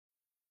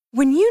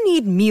When you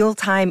need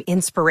mealtime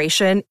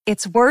inspiration,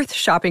 it's worth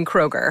shopping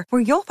Kroger,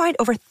 where you'll find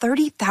over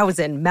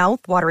 30,000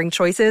 mouth-watering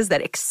choices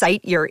that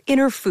excite your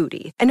inner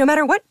foodie. And no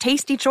matter what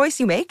tasty choice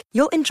you make,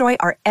 you'll enjoy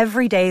our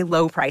everyday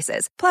low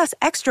prices, plus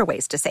extra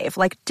ways to save,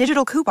 like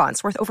digital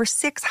coupons worth over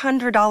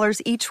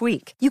 $600 each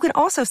week. You can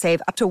also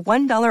save up to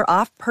 $1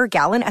 off per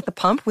gallon at the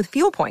pump with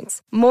fuel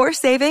points. More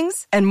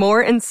savings and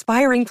more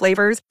inspiring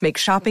flavors make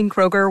shopping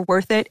Kroger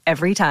worth it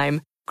every time.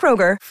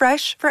 Kroger,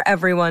 fresh for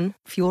everyone.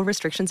 Fuel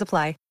restrictions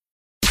apply.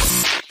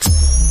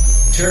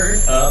 Turn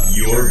up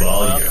your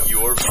volume.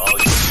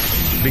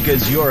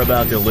 Because you're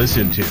about to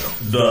listen to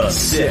The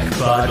Sick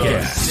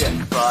Podcast.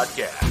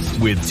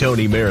 With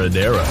Tony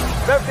Marinaro.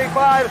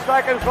 55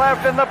 seconds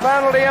left in the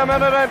penalty, a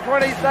minute and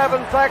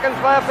 27 seconds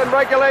left in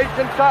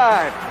regulation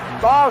time.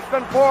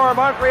 Boston 4,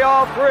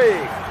 Montreal 3.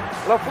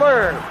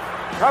 Lafleur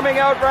coming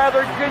out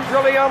rather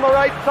gingerly on the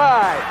right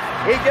side.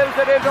 He gives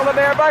it into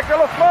Lemaire, back to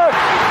Lafleur.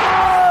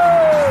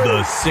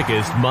 The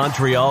sickest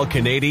Montreal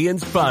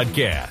Canadiens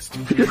podcast.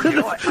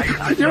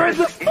 You're in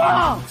the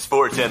ball!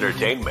 Sports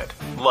entertainment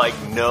like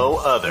no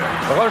other.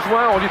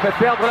 Rejoint, on lui fait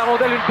perdre la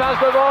rondelle, une passe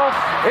devant.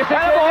 Et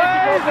c'est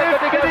le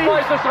dégagement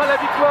et ce sera la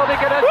victoire des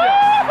Canadiens.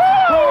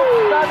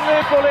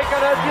 Stanley pour les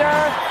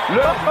Canadiens,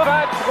 le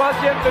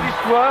 23e de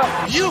l'histoire.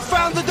 You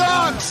found the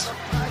dogs!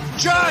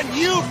 John,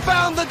 you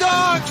found the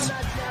dogs!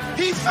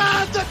 He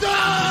found the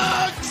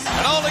dogs!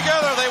 And all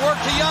together, they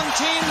worked a young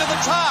team to the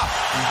top.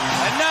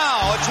 And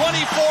now, a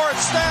 24th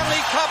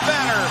Stanley Cup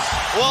banner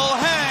will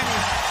hang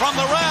from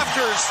the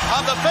rafters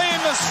of the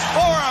famous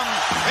Forum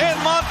in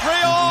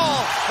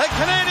Montreal. The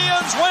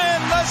Canadiens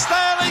win the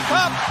Stanley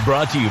Cup.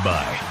 Brought to you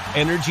by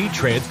Energy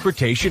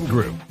Transportation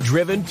Group.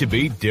 Driven to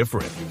be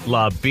different.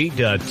 La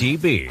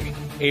Vida.tv.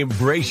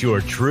 Embrace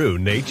your true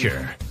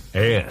nature.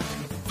 And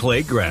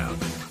Playground,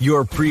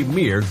 your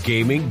premier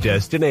gaming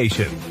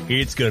destination.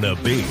 It's gonna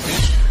be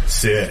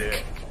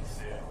sick.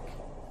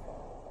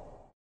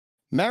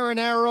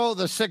 Marinaro,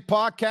 the Sick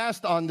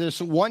Podcast on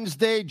this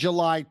Wednesday,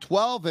 July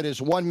 12th. It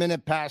is 1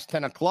 minute past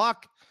 10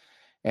 o'clock.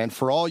 And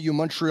for all you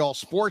Montreal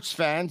sports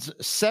fans,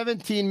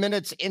 17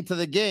 minutes into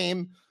the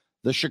game,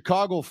 the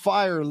Chicago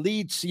Fire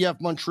lead CF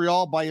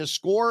Montreal by a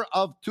score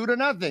of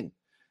 2-0.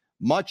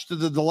 Much to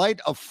the delight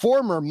of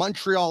former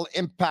Montreal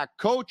Impact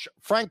coach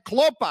Frank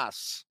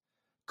Klopas,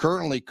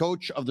 currently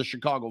coach of the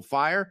Chicago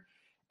Fire,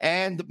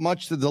 and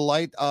much to the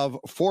delight of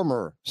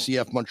former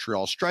CF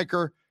Montreal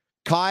striker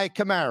Kai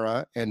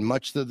Kamara, and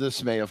much to the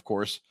dismay, of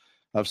course,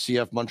 of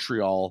CF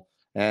Montreal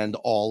and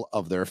all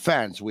of their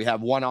fans. We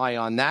have one eye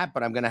on that,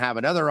 but I'm going to have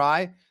another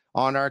eye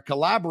on our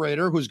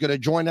collaborator who's going to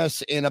join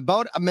us in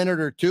about a minute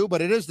or two.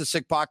 But it is the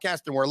Sick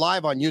Podcast, and we're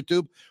live on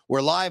YouTube,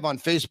 we're live on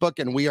Facebook,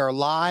 and we are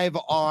live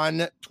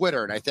on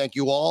Twitter. And I thank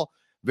you all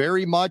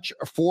very much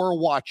for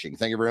watching.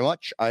 Thank you very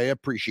much. I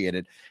appreciate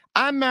it.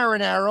 I'm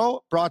Marinaro,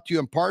 brought to you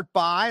in part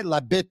by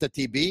La Bitte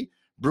TV,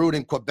 brewed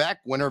in Quebec,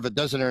 winner of a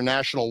dozen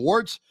international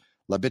awards.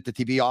 La Bitte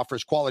TV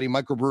offers quality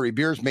microbrewery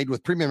beers made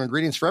with premium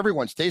ingredients for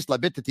everyone's taste. La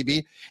Bitte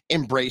TV,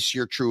 embrace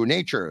your true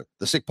nature.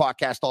 The Sick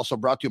Podcast also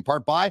brought to you in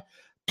part by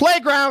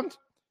Playground,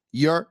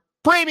 your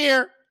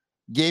premier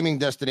gaming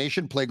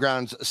destination.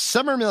 Playground's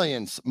Summer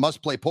Millions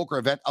must-play poker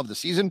event of the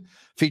season,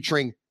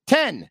 featuring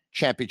 10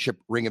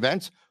 championship ring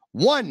events,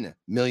 $1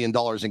 million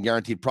in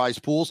guaranteed prize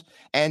pools,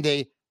 and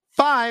a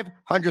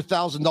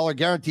 $500,000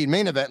 guaranteed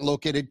main event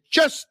located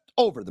just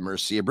over the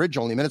Mercier Bridge,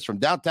 only minutes from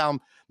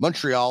downtown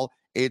Montreal.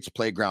 It's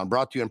Playground,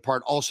 brought to you in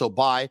part also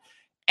by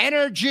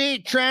Energy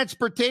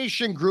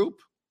Transportation Group.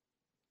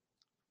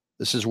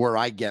 This is where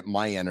I get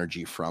my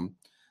energy from.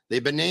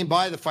 They've been named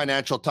by the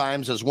Financial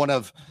Times as one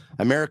of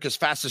America's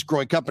fastest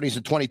growing companies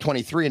in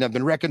 2023 and have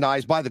been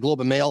recognized by the Globe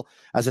and Mail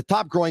as a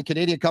top growing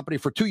Canadian company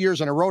for 2 years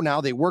in a row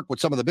now. They work with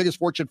some of the biggest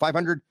Fortune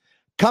 500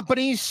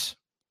 companies,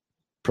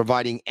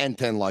 providing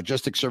end-to-end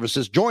logistics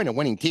services. Join a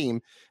winning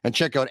team and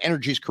check out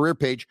Energy's career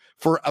page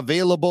for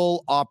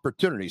available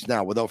opportunities.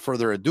 Now, without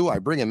further ado, I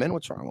bring him in.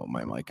 What's wrong with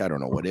my mic? I don't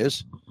know what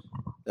is.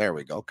 There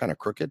we go. Kind of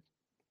crooked.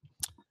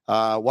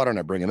 Why don't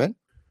I bring him in?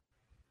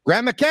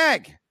 Grant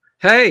McCagg.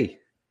 Hey.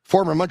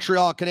 Former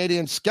Montreal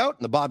Canadian scout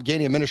in the Bob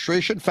Gainey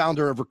administration,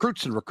 founder of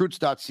Recruits and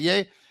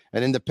Recruits.ca,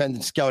 an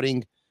independent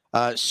scouting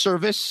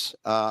service.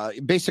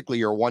 Basically,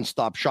 your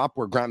one-stop shop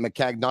where Grant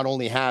McCagg not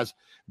only has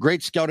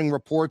great scouting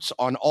reports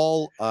on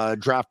all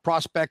draft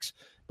prospects,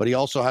 but he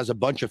also has a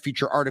bunch of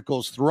feature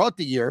articles throughout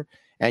the year,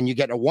 and you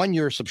get a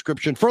one-year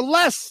subscription for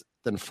less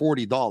than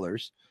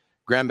 $40.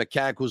 Grant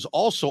McCagg, who's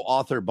also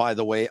author, by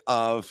the way,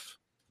 of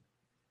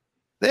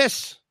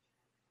this.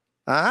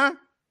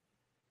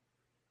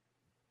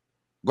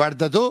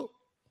 Guardado.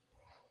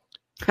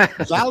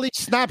 Valley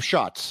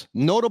Snapshots,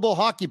 notable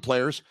hockey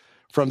players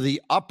from the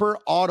Upper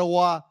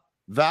Ottawa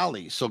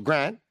Valley. So,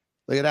 Grant,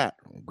 look at that.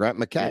 Grant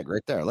McCagg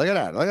right there. Look at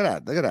that. Look at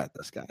that. Look at that.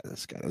 This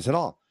guy does it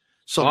all.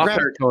 So, author,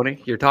 Grant,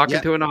 Tony. You're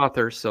talking to an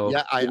author. So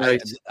yeah,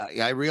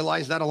 I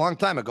realized that a long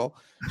time ago.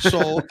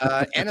 So,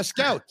 and a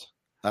scout.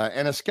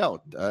 and a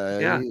scout.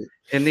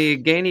 In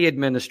the Gainey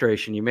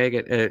administration, you make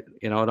it,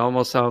 it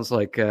almost sounds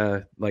like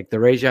the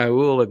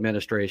Rejaoul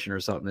administration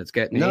or something. It's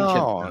getting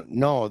ancient.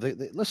 No.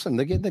 Listen,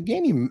 the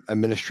Gainey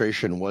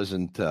administration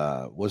wasn't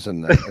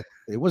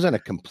it wasn't a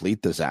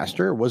complete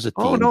disaster. It was a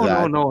team.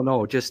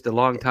 No. Just a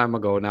long time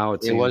ago. Now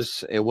it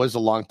was a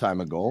long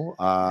time ago.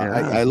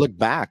 I look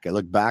back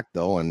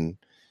though, and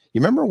you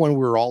remember when we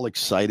were all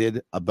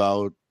excited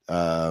about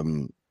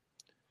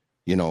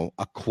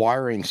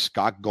acquiring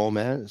Scott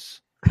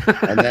Gomez.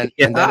 And then,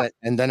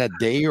 and then a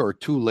day or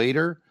two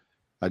later,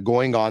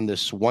 going on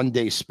this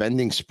one-day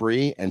spending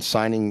spree and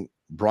signing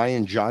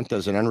Brian Jonta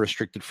as an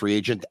unrestricted free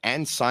agent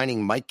and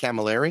signing Mike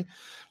Camilleri.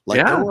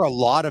 There were a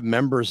lot of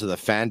members of the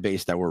fan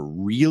base that were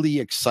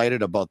really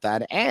excited about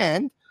that.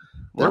 And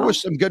there were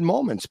some good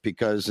moments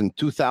because in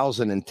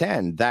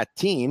 2010, that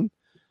team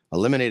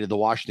eliminated the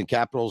Washington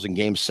Capitals in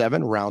Game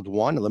 7, Round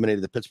 1,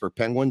 eliminated the Pittsburgh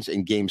Penguins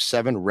in Game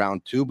 7,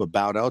 Round 2, but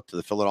bowed out to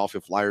the Philadelphia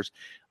Flyers,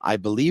 I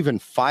believe, in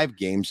 5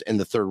 games in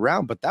the third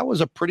round. But that was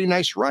a pretty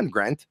nice run,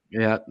 Grant.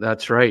 Yeah,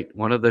 that's right.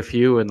 One of the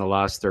few in the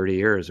last 30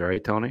 years,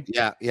 right, Tony?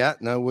 Yeah.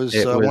 No, it was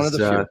one of the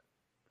few.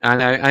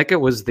 And I think it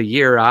was the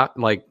year out,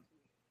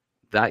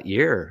 that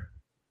year,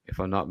 if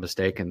I'm not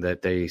mistaken,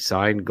 that they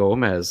signed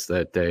Gomez,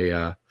 that they,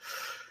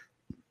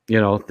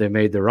 they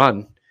made the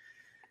run.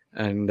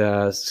 And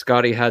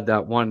Scotty had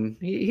that one.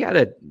 He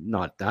had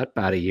not that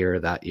bad a year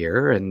that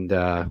year. And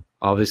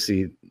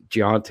obviously,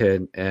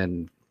 Gionta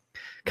and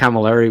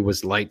Camilleri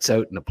was lights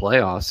out in the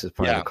playoffs, if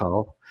I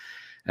recall.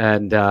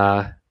 And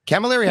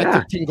Camilleri had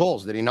 13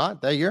 goals, did he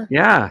not, that year?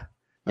 Yeah.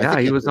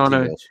 He was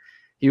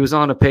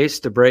on a pace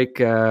to break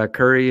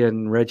Curry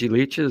and Reggie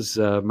Leach's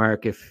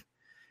mark if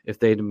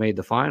they'd made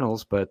the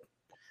finals. But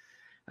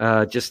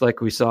just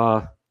like we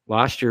saw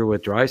last year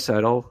with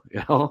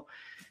Draisaitl,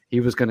 he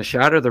was going to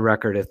shatter the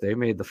record if they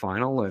made the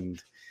final. And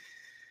a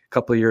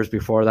couple of years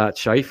before that,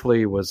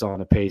 Scheifele was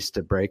on a pace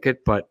to break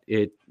it. But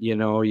you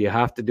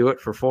have to do it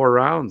for 4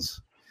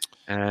 rounds,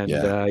 and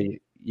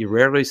you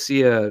rarely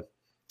see a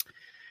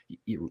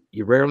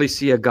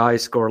guy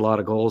score a lot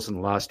of goals in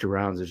the last 2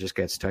 rounds. It just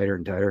gets tighter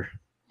and tighter.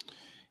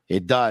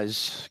 It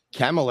does.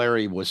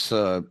 Camilleri was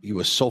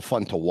so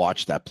fun to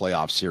watch that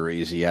playoff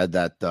series. He had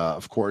that,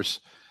 of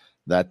course.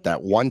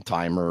 That one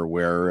timer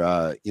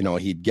where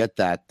he'd get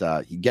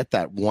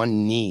that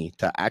one knee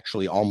to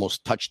actually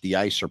almost touch the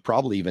ice or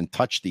probably even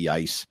touch the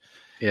ice.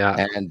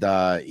 Yeah. And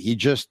he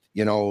just,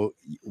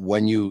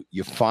 when you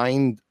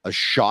find a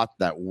shot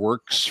that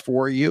works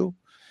for you,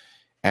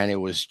 and it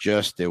was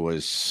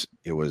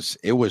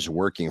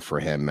working for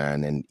him,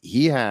 man. And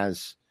he had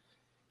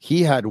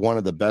one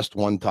of the best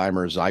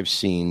one-timers I've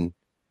seen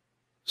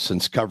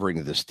since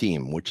covering this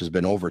team, which has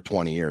been over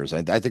 20 years.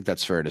 I think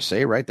that's fair to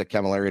say, right? That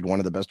Camilleri had one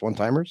of the best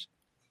one-timers?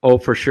 Oh,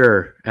 for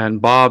sure.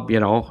 And Bob,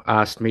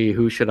 asked me,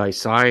 who should I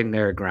sign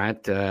there,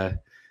 Grant, in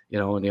the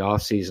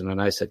offseason?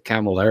 And I said,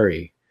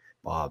 Camilleri.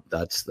 Bob,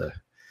 that's the...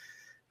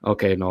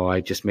 Okay, no,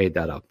 I just made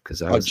that up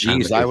because I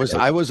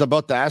was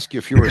about to ask you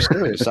if you were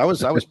serious. I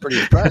was pretty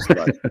impressed.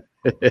 But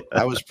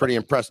I was pretty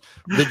impressed.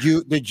 Were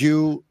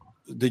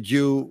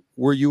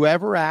you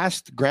ever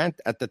asked, Grant,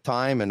 at the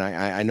time, and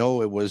I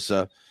know it was...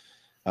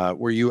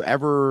 were you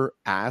ever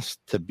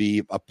asked to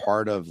be a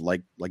part of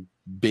like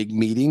big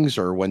meetings,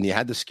 or when you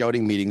had the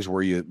scouting meetings,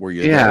 were you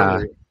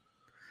there?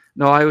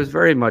 No, I was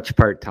very much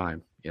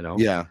part-time,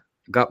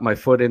 got my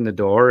foot in the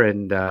door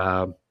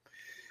and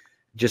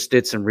just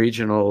did some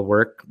regional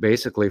work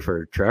basically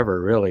for Trevor,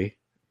 really.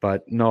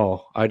 But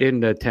no, I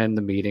didn't attend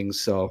the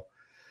meetings. So,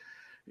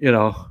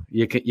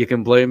 you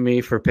can blame me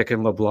for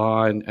picking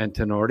LeBlanc and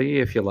Tenorti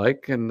if you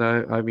like. And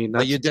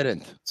but you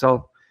didn't.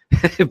 So,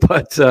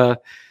 but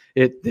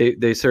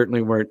they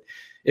certainly weren't.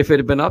 If it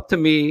had been up to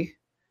me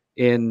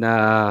in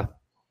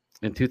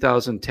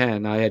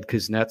 2010, I had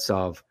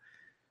Kuznetsov,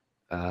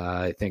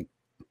 I think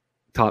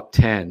top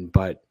 10.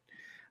 But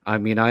I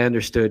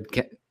understood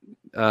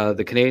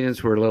the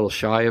Canadians were a little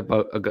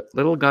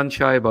gun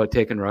shy about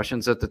taking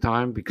Russians at the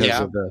time because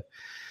of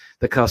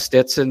the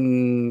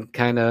Kostitsyn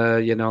kind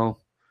of,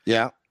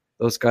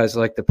 those guys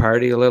like to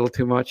party a little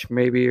too much,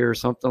 maybe, or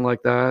something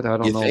like that. I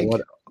don't know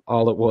what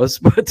all it was,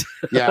 but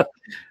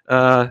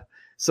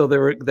so they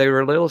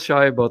were a little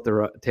shy about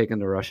taking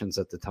the Russians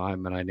at the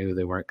time, and I knew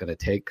they weren't going to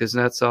take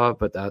Kuznetsov,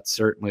 but that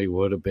certainly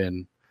would have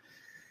been,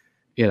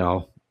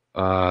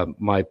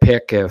 my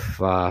pick if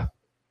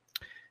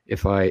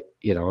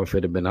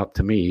it had been up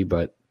to me.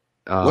 But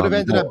would have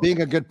ended up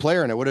being a good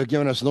player, and it would have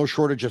given us no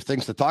shortage of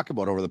things to talk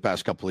about over the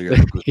past couple of years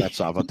with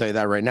Kuznetsov. I'll tell you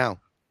that right now.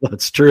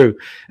 That's true.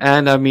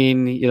 And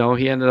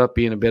he ended up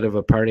being a bit of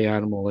a party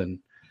animal in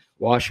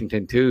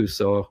Washington too.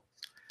 So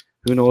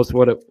who knows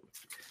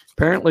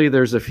apparently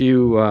there's a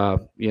few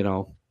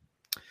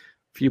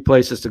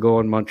places to go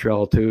in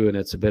Montreal too. And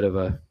it's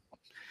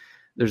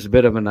there's a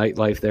bit of a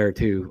nightlife there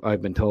too,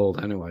 I've been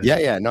told anyway.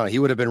 Yeah. No, he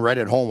would have been right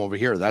at home over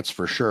here. That's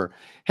for sure.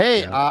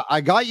 Hey,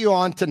 I got you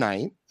on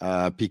tonight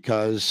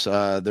because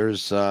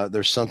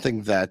there's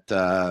something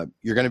that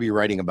you're going to be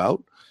writing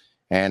about.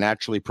 And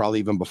actually, probably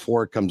even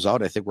before it comes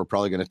out, I think we're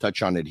probably going to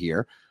touch on it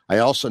here. I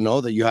also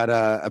know that you had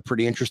a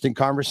pretty interesting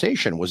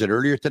conversation. Was it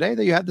earlier today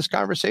that you had this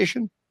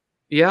conversation?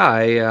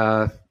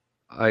 Yeah,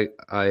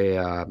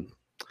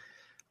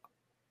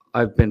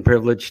 I've been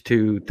privileged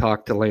to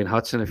talk to Lane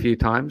Hudson a few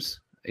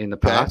times in the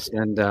past,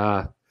 and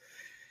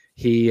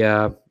he,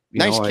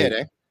 nice kid,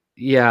 eh?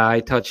 Yeah, I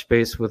touched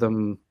base with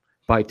him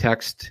by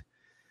text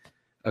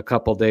a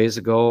couple days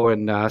ago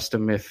and asked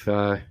him if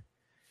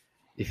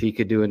he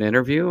could do an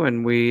interview,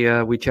 and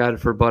we chatted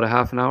for about a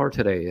half an hour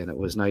today, and it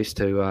was nice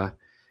to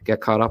get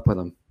caught up with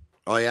him.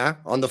 Oh yeah,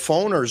 on the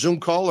phone or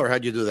Zoom call, or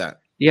how'd you do that?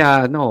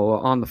 Yeah, no,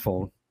 on the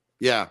phone.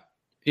 Yeah,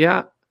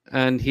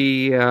 and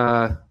he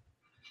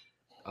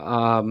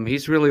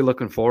he's really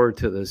looking forward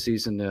to the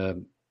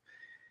season.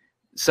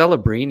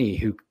 Celebrini,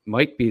 who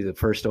might be the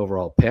first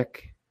overall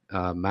pick,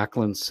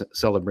 Macklin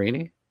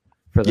Celebrini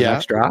for the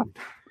next draft.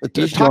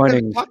 He's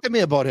joining. Talk to me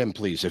about him,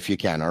 please, if you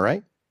can. All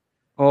right.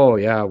 Oh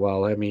yeah,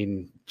 well, I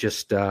mean,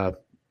 just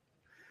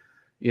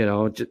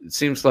it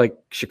seems like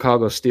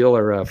Chicago Steel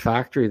are a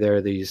factory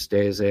there these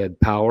days. They had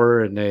power,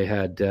 and they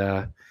had,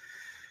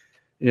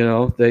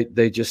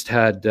 they just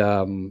had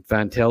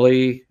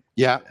Fantilli.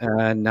 Yeah.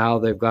 And now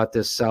they've got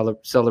this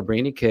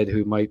Celebrini kid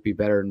who might be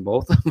better than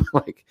both of them.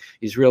 Like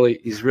he's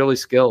really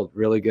skilled,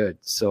 really good.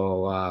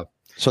 So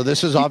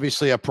this is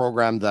obviously a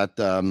program that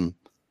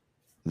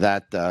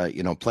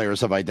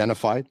players have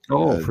identified.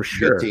 Oh, for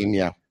sure. Team,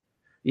 yeah.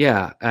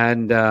 Yeah,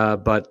 and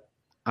but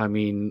I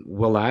mean,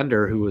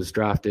 Willander, who was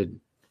drafted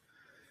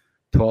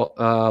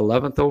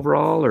 11th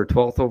overall or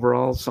 12th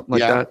overall, something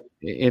like that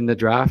in the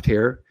draft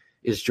here,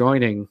 is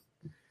joining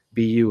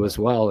BU as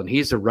well, and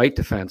he's a right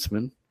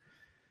defenseman.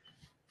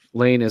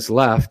 Lane is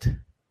left.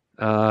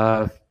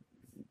 That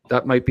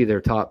might be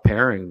their top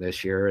pairing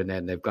this year, and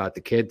then they've got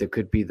the kid that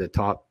could be the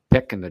top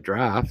pick in the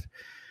draft.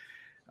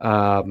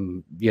 Svoboda,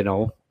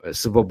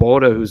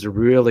 who's a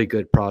really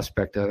good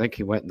prospect. I think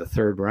he went in the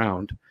third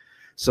round.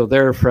 So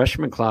their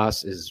freshman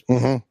class is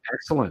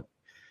excellent.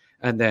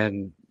 And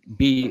then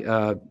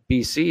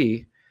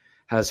BC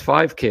has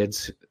 5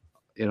 kids,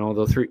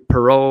 the 3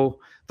 Perreault,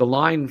 the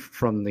line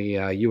from the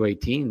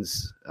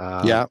U18s.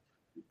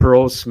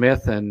 Perreault,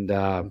 Smith,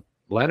 and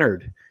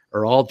Leonard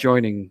are all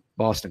joining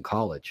Boston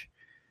College.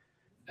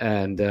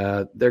 And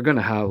they're going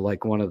to have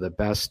like one of the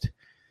best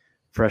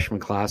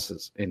freshman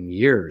classes in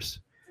years.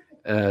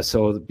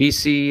 So the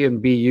BC and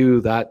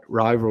BU, that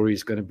rivalry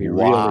is going to be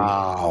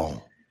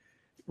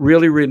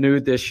really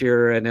renewed this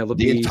year, and it'll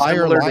be the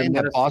entire line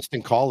at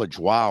Boston College.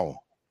 Wow.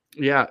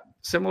 Yeah,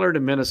 similar to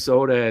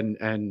Minnesota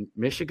and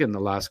Michigan the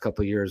last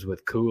couple of years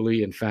with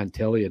Cooley and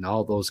Fantilli and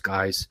all those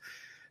guys.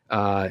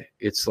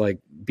 It's like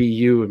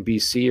BU and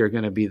BC are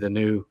going to be the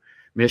new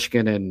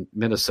Michigan and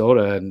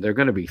Minnesota, and they're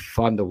going to be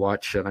fun to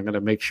watch. And I'm going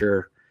to make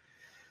sure,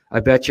 I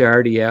bet you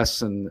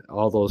RDS and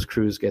all those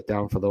crews get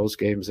down for those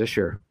games this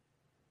year.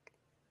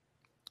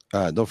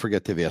 Don't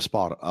forget TVA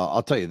Spot.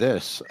 I'll tell you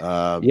this.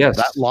 Yes.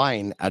 That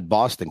line at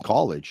Boston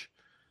College,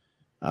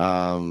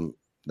 that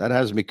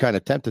has me kind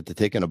of tempted to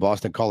take in a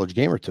Boston College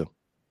game or two.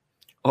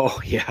 Oh,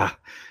 yeah.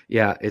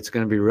 Yeah, it's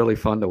going to be really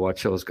fun to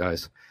watch those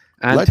guys.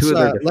 And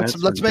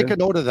let's make a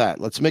note of that.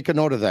 Let's make a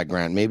note of that,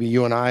 Grant. Maybe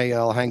you and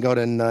I'll hang out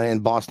in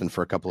Boston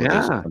for a couple of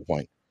days at some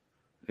point.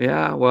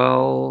 Yeah,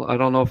 well, I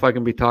don't know if I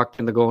can be talked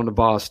into going to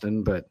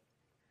Boston, but...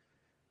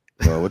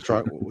 Well, what's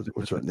wrong?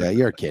 Yeah,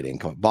 you're kidding.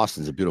 Come on.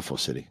 Boston's a beautiful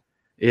city.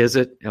 Is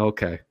it?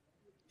 Okay.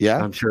 Yeah.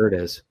 I'm sure it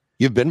is.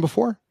 You've been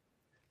before?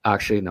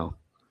 Actually, no.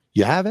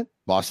 You haven't?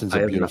 Boston's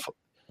a beautiful.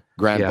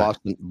 Grant, Yeah.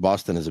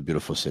 Boston is a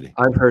beautiful city.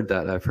 I've heard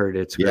that. I've heard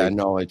it's great. Yeah,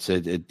 no, it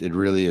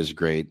really is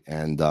great.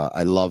 And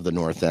I love the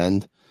North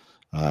End.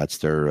 It's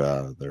their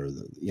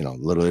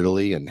Little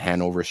Italy and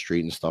Hanover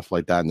Street and stuff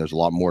like that. And there's a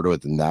lot more to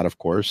it than that, of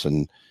course.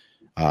 And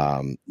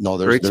there's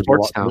great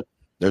sports town.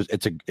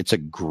 It's a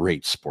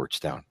great sports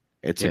town.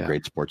 It's a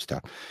great sports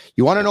town.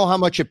 You want to know how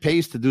much it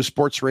pays to do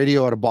sports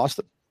radio out of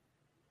Boston?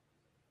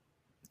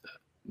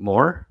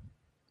 More?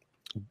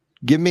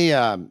 Give me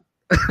a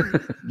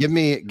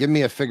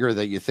figure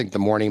that you think the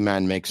morning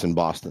man makes in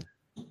Boston.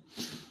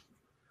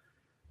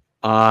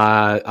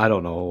 I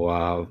don't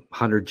know,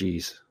 100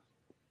 G's.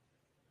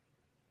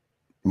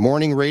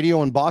 Morning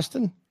radio in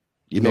Boston?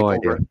 You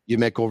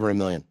make over $1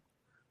 million.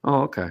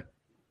 Oh, okay.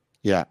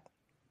 Yeah.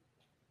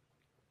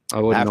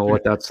 I wouldn't know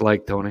what that's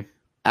like, Tony.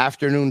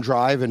 Afternoon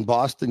drive in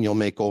Boston, you'll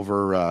make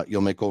over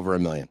 $1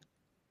 million.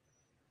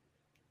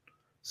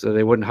 So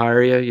they wouldn't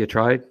hire you? You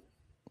tried?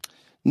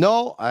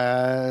 No,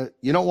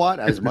 you know what?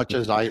 As much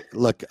as I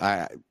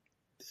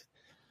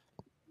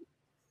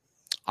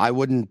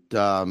wouldn't,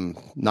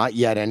 not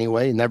yet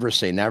anyway. Never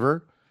say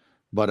never.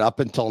 But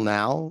up until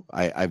now,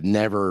 I've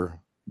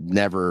never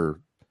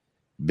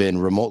been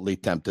remotely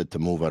tempted to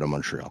move out of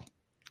Montreal.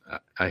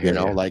 I hear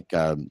you.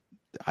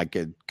 I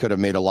could have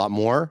made a lot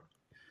more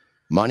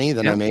money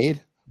than I made.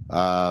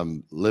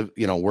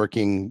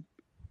 Working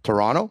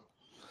Toronto.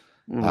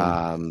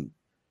 You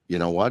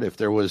know what? If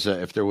there was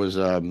a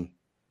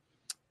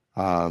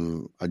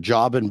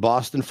job in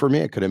Boston for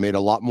me, I could have made a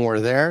lot more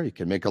there. You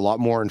can make a lot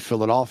more in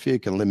Philadelphia. You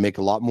can make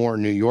a lot more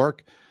in New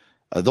York.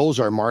 Those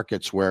are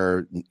markets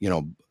where,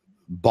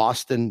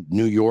 Boston,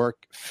 New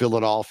York,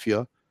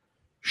 Philadelphia,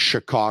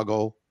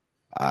 Chicago,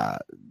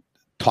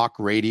 talk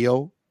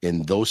radio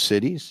in those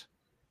cities,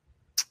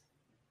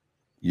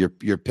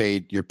 you're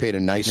paid a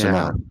nice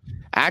amount.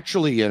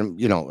 Actually,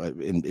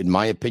 in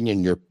my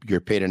opinion, you're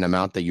paid an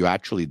amount that you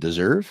actually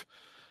deserve.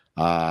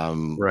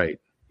 Right.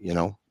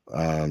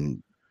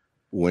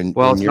 When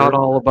it's not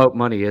all about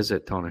money, is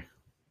it, Tony?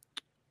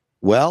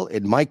 Well,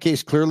 in my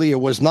case, clearly it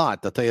was not.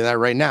 I'll tell you that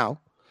right now.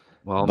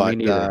 Well, but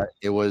me neither.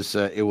 It was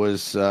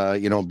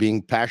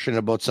being passionate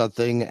about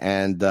something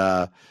and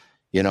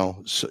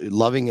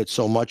loving it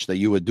so much that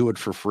you would do it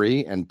for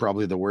free. And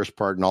probably the worst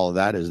part in all of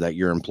that is that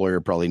your employer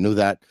probably knew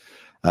that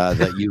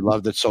you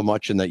loved it so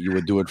much and that you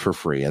would do it for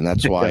free. And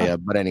that's why.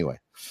 But anyway.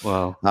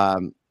 Well,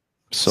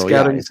 so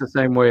scouting's the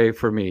same way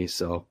for me.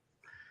 So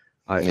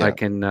I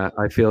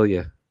feel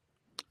you.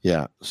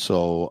 Yeah.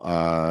 So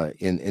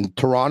in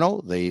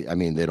Toronto, they don't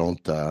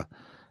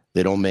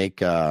make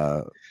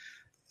 $1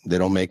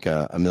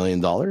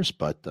 million,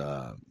 but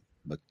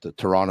the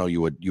Toronto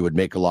you would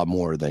make a lot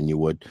more than you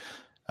would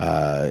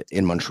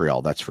in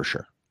Montreal. That's for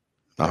sure,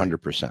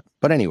 100%.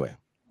 But anyway,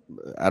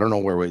 I don't know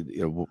where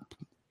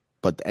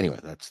but anyway,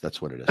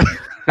 that's what it is.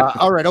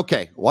 All right.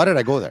 Okay. Why did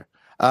I go there?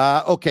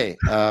 Okay.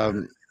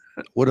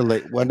 What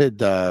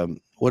did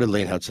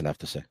Lane Hudson have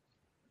to say?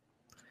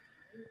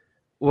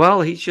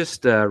 Well, he's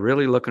just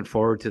really looking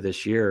forward to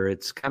this year.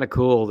 It's kind of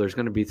cool. There's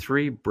going to be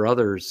 3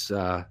 brothers,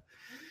 the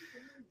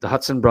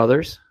Hudson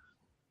brothers.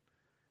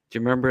 Do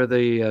you remember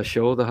the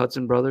show, the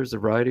Hudson Brothers, the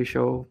variety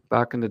show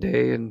back in the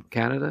day in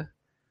Canada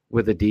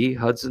with a D,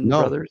 Hudson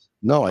Brothers?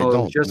 No, I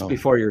don't. Just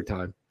before your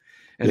time.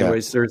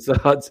 Anyways, There's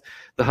the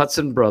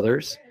Hudson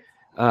Brothers,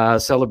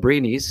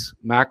 Celebrinis.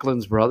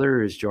 Macklin's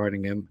brother is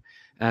joining him,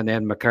 and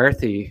then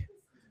McCarthy,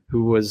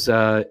 who was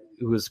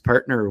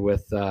partner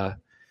with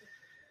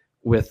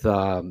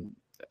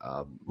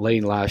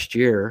Lane last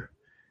year.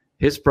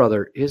 His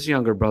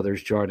younger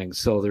brother's joining.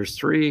 So there's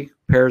 3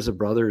 pairs of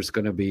brothers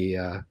going to be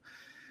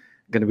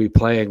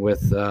playing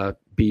with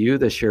BU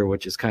this year,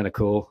 which is kind of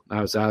cool.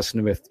 I was asking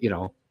him if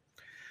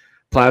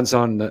plans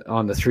on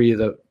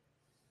the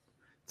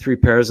 3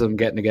 pairs of them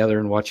getting together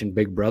and watching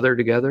Big Brother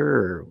together,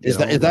 or is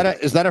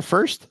that a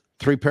first?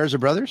 3 pairs of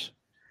brothers?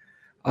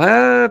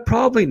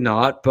 Probably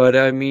not, but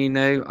I mean,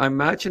 I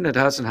imagine it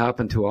hasn't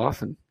happened too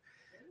often.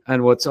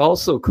 And what's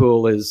also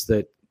cool is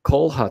that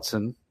Cole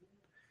Hudson,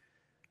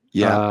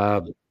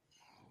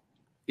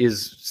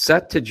 is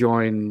set to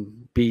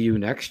join BU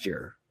next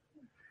year.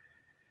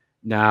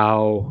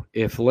 Now,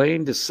 if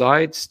Lane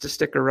decides to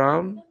stick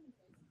around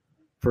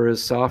for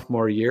his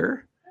sophomore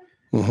year,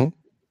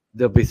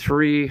 there'll be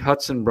 3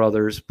 Hudson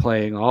brothers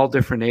playing all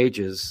different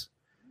ages,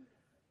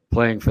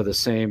 playing for the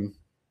same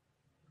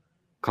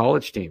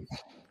college team.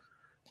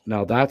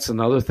 Now, that's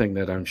another thing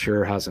that I'm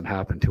sure hasn't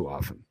happened too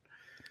often.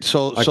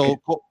 So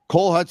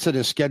Cole Hudson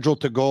is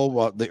scheduled to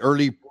go. The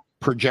early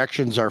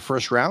projections are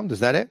first round. Is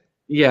that it?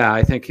 Yeah,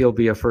 I think he'll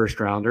be a first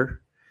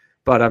rounder.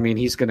 But I mean,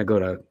 he's going to go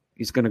to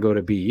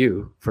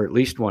BU for at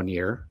least 1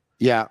 year.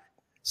 Yeah.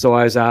 So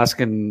I was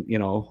asking,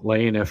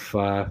 Lane, if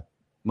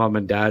mom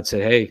and dad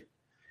said, "Hey,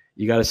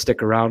 you got to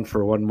stick around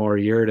for 1 more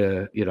year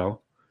to,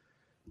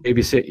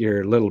 babysit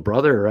your little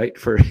brother, right?"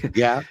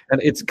 Yeah.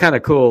 And it's kind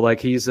of cool.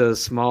 Like he's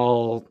he's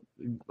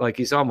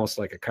almost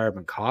like a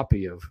carbon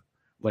copy of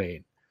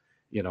Lane.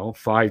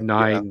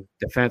 5'9"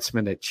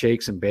 defenseman that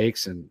shakes and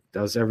bakes and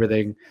does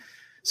everything.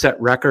 Set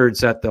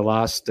records at the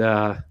last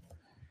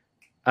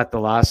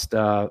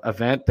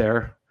event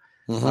there,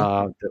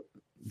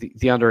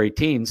 the under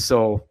 18s.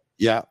 So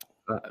yeah,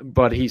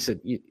 but he said,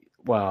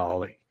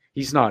 well,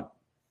 he's not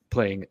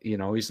playing.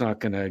 He's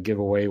not going to give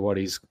away what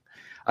he's.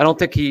 I don't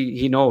think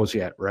he knows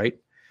yet, right?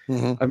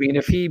 I mean,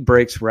 if he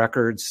breaks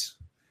records,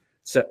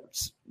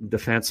 sets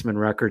defenseman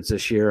records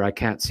this year, I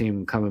can't see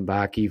him coming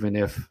back, even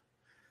if.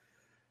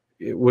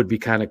 It would be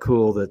kind of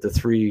cool that the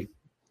 3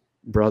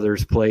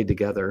 brothers played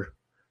together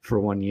for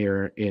 1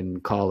 year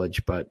in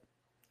college. But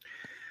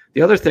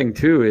the other thing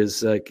too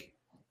is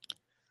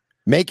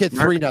make it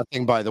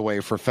 3-0, by the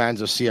way, for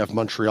fans of CF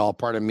Montreal.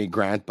 Pardon me,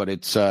 Grant, but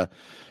it's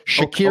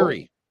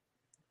Shaqiri.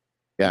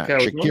 Yeah,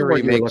 okay,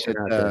 Shaqiri makes it.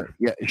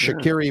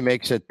 Shaqiri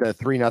makes it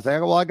 3-0.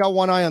 Well, I got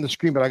one eye on the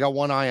screen, but I got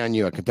one eye on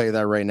you. I can tell you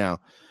that right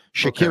now.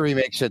 Shaqiri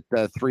makes it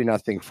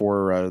 3-0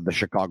 for the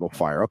Chicago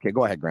Fire. Okay,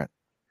 go ahead, Grant.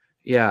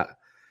 Yeah.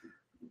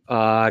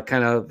 I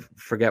kind of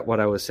forget what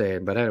I was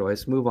saying, but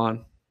anyways, move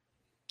on.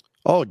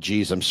 Oh,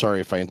 geez. I'm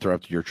sorry if I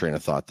interrupted your train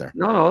of thought there.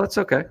 No, that's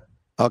okay.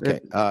 Okay.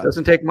 It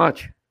doesn't take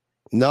much.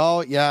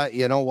 No. Yeah.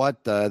 You know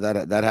what?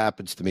 That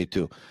happens to me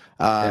too.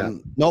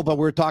 No, but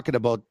we're talking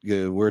about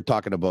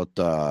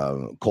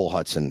Cole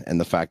Hudson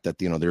and the fact that,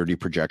 the early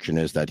projection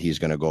is that he's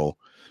going to go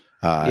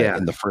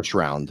in the first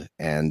round.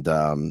 And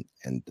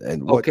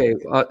what, okay.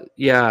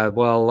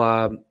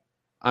 Well,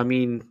 I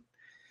mean,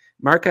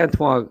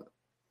 Marc-Antoine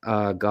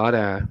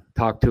Godin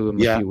talked to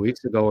him a few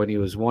weeks ago, and he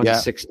was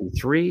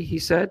 163. He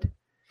said,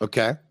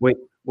 "Okay,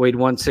 weighed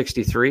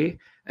 163,"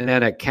 and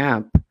then at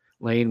camp,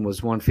 Lane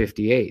was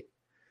 158.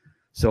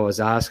 So I was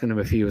asking him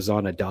if he was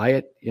on a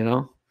diet.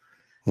 I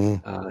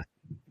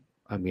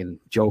I mean,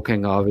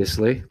 joking,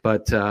 obviously,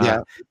 but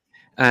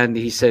and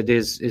he said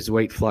his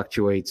weight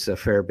fluctuates a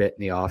fair bit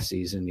in the off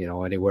season,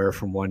 anywhere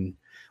from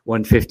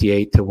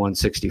 158 to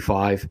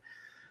 165.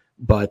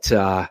 But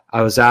I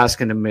was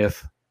asking him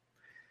if,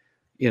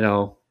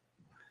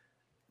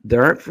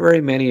 there aren't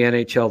very many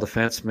NHL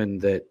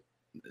defensemen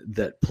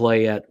that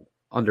play at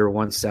under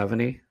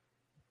 170.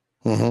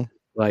 Mm-hmm.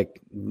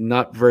 Like,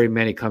 not very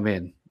many come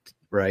in,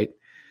 right?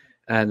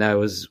 And I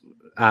was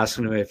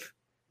asking him if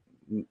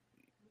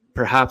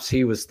perhaps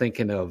he was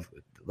thinking of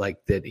like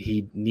that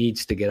he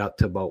needs to get up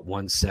to about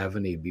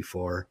 170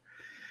 before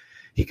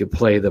he could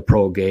play the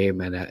pro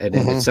game. And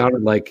it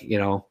sounded like,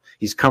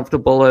 he's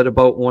comfortable at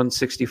about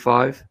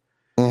 165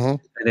 and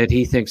that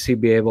he thinks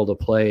he'd be able to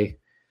play.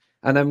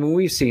 And I mean,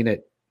 we've seen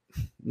it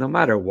no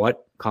matter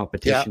what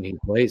competition he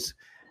plays.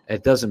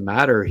 It doesn't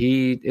matter.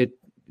 It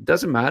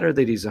doesn't matter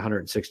that he's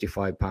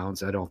 165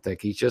 pounds. I don't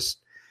think he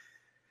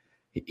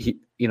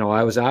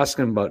I was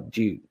asking him about,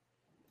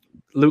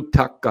 Luke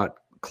Tuck got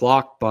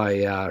clocked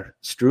by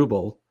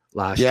Struble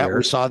last year. Yeah,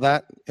 we saw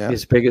that. Yeah.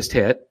 His biggest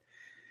hit,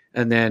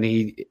 and then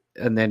he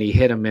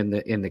hit him in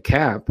the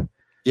camp.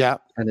 Yeah,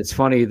 and it's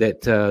funny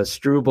that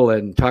Struble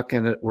and Tuck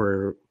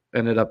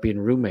ended up being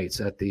roommates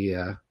at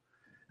the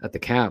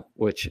camp,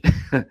 which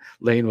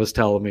Lane was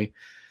telling me.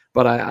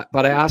 But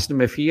I asked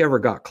him if he ever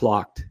got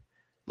clocked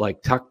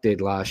like Tuck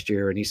did last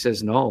year, and he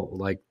says no.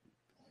 Like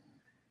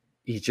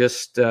he's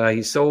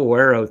so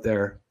aware out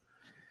there,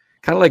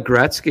 kind of like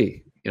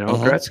Gretzky.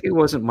 Gretzky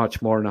wasn't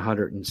much more than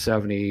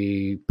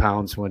 170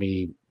 pounds when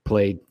he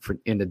played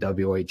in the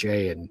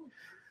WHA and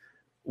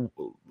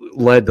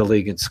led the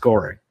league in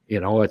scoring,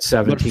 at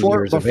 17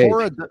 years of age.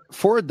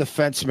 For a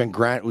defenseman,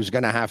 Grant, who's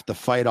going to have to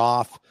fight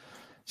off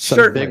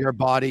some bigger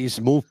bodies,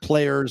 move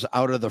players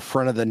out of the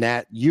front of the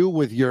net, you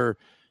with your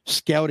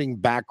scouting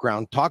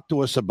background, talk to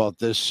us about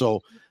this.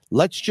 So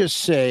let's just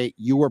say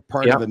you were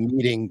part of a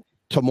meeting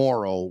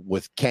tomorrow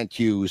with Kent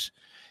Hughes,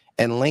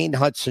 and Lane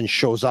Hudson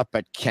shows up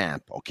at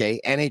camp, okay?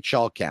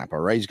 NHL camp, all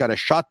right? He's got a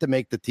shot to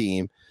make the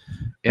team,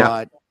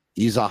 but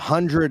he's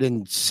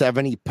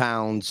 170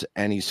 pounds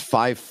and he's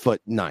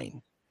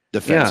 5'9"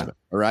 defenseman,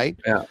 all right?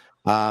 Yeah.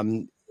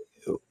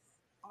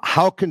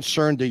 How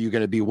concerned are you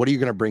going to be? What are you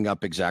going to bring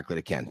up exactly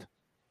to Kent?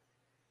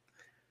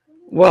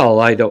 Well,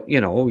 I don't,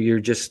 you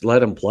just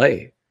let him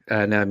play.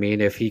 And I mean,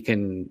 if he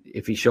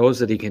shows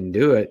that he can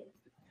do it,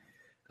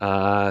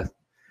 and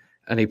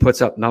he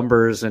puts up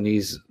numbers and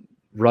he's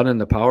running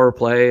the power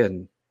play,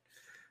 and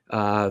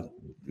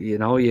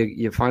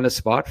you find a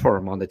spot for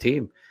him on the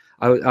team.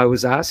 I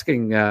was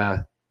asking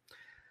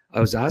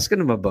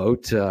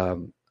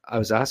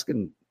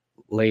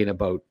Lane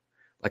about,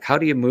 like, how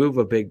do you move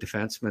a big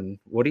defenseman?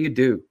 What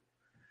do?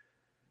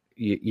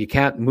 You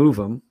can't move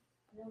him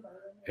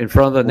in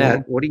front of the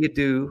net. What do you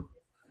do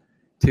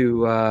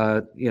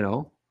to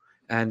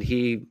and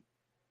he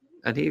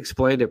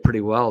explained it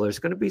pretty well. There's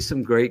going to be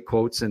some great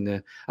quotes in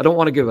there. I don't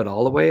want to give it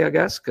all away, I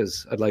guess,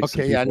 because I'd like.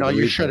 Okay, yeah, no,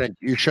 you shouldn't.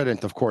 You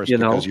shouldn't, of course,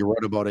 because you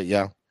wrote about it.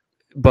 Yeah,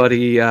 but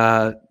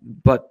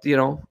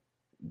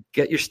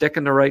get your stick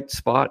in the right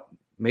spot.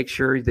 Make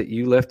sure that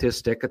you lift his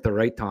stick at the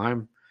right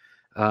time.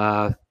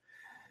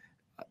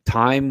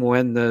 Time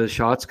when the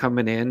shot's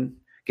coming in.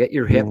 Get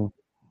your hip.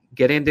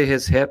 Get into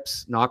his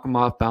hips. Knock him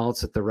off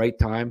balance at the right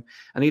time.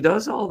 And he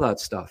does all that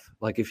stuff.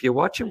 Like, if you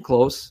watch him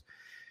close,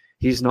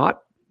 he's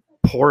not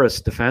porous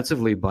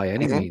defensively by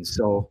any means.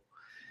 So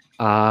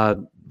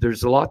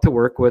there's a lot to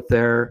work with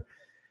there,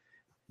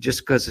 just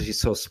because he's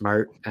so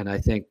smart. And I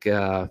think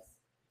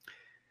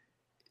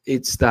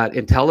it's that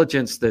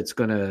intelligence that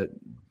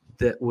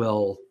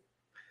will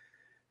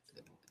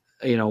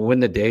win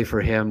the day for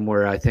him,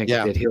 where I think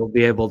that he'll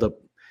be able to,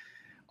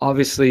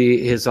 obviously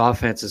his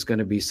offense is going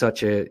to be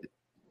such a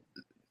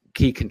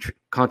key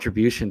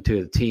contribution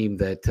to the team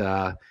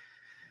that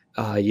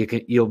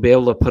you'll be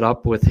able to put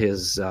up with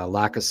his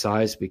lack of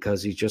size,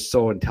 because he's just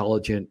so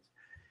intelligent,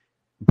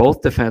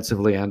 both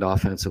defensively and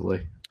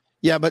offensively.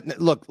 Yeah, but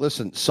look,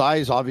 listen,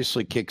 size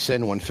obviously kicks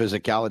in when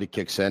physicality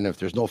kicks in. If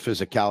there's no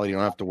physicality, you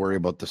don't have to worry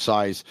about the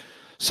size.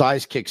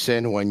 Size kicks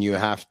in when you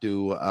have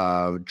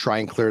to try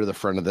and clear to the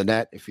front of the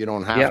net. If you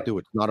don't have to,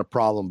 it's not a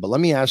problem. But let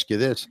me ask you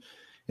this.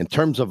 In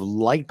terms of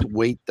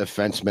lightweight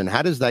defensemen,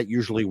 how does that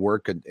usually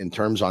work in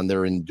terms on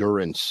their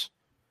endurance?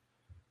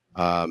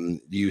 Do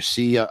you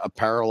see a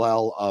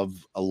parallel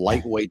of a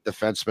lightweight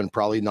defenseman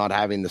probably not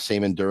having the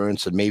same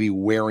endurance and maybe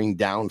wearing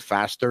down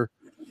faster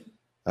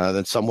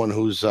than someone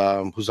who's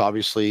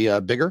obviously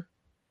bigger?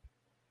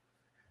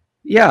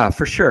 Yeah,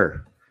 for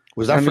sure.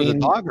 Was that the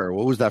dog, or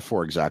what was that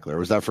for exactly? Or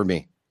was that for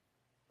me?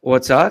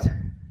 What's that?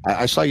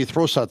 I saw you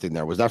throw something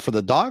there. Was that for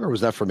the dog, or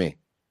was that for me?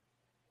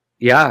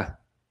 Yeah.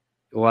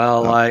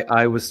 Well,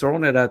 I was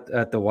throwing it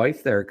at the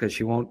wife there, because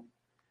she won't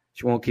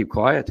keep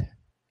quiet.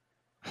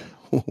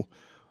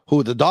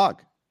 Who, the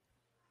dog?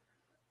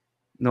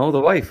 No, the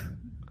wife.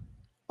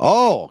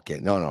 Oh, okay.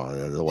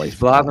 No, the wife. She's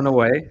blabbing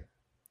away.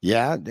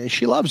 Yeah,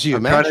 she loves you,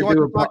 man.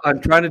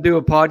 I'm trying to do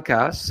a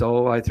podcast,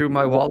 so I threw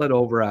my wallet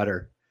over at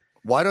her.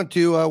 Why don't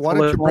you bring her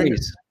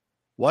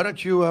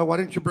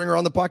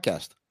on the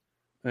podcast?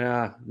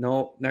 Yeah,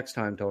 no, next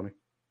time, Tony.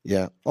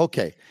 Yeah.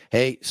 Okay.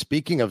 Hey,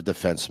 speaking of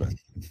defensemen,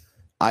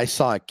 I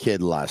saw a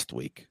kid last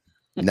week.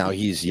 Now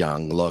he's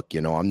young. Look,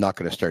 I'm not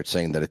going to start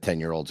saying that a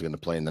 10-year-old is going to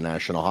play in the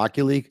National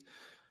Hockey League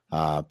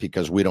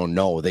because we don't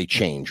know. They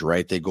change,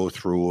 right? They go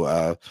through,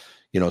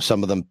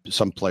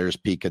 some players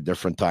peak at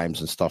different times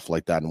and stuff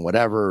like that and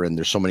whatever. And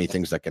there's so many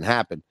things that can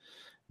happen.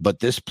 But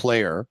this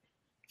player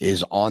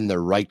is on the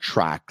right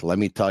track. Let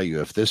me tell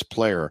you, if this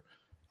player,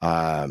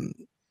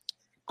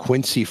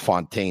 Quincy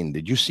Fontaine,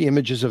 did you see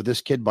images of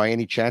this kid by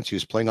any chance? He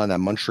was playing on that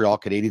Montreal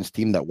Canadiens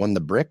team that won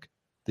the Brick.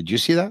 Did you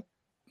see that?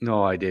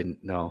 No, I didn't.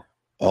 No.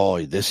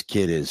 Oh, this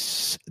kid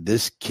is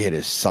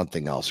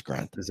something else,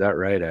 Grant. Is that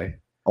right, eh?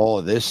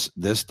 Oh, this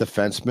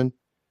defenseman,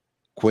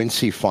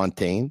 Quincy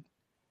Fontaine,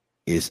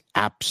 is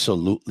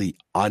absolutely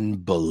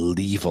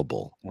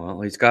unbelievable.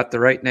 Well, he's got the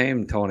right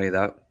name, Tony.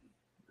 That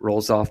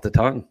rolls off the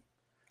tongue.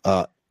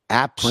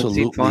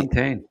 Absolutely. Quincy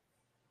Fontaine.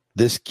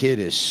 This kid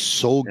is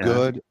so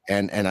good.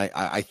 And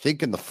I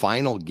think in the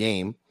final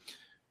game,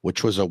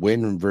 which was a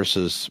win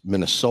versus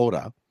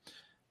Minnesota,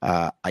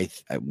 I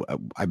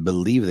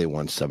believe they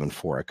won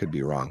 7-4. I could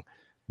be wrong.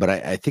 But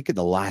I think in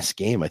the last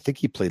game, I think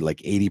he played like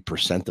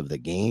 80% of the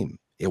game.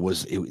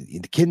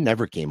 The kid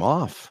never came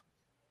off.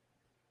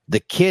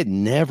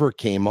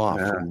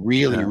 Yeah.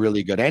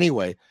 Really good.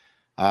 Anyway,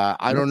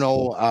 I don't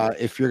know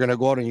if you're going to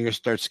go out and you're going to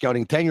start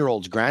scouting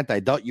 10-year-olds, Grant.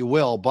 I doubt you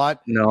will.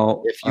 But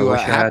no, if you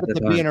happen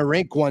to be in a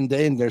rink one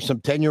day and there's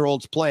some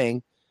 10-year-olds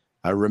playing,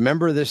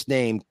 remember this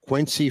name,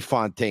 Quincy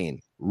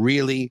Fontaine.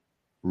 Really,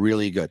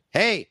 really good.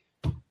 Hey,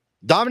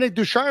 Dominic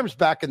Ducharme's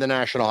back in the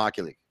National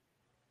Hockey League.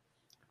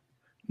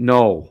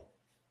 No.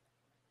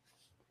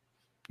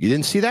 You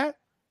didn't see that?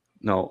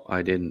 No,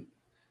 I didn't.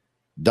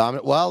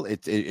 Well,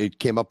 it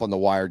came up on the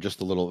wire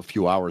just a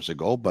few hours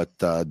ago, but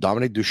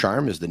Dominic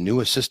Ducharme is the new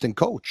assistant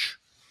coach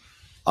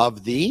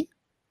of the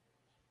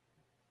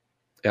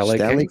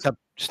Stanley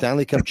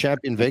Cup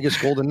champion Vegas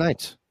Golden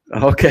Knights.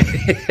 Okay.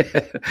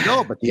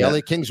 No, but the LA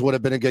Kings would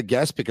have been a good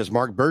guess because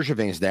Mark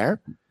Bergevin's there.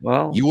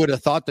 Well, you would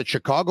have thought that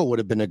Chicago would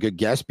have been a good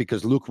guess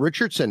because Luke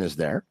Richardson is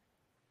there.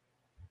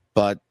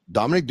 But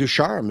Dominic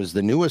Ducharme is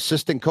the new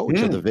assistant coach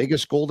of the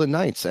Vegas Golden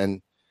Knights.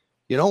 And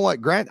you know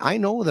what, Grant? I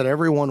know that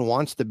everyone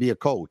wants to be a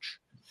coach,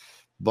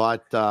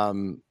 but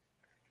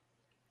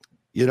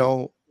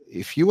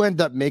if you end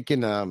up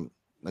making a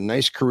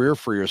nice career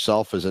for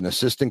yourself as an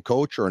assistant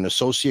coach or an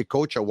associate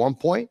coach at one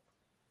point,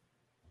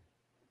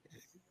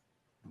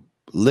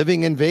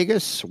 living in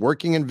Vegas,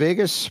 working in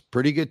Vegas,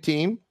 pretty good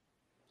team.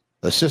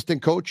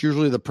 Assistant coach,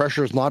 usually the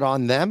pressure is not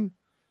on them,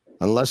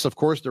 unless, of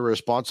course, they're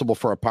responsible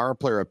for a power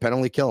play or a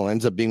penalty kill and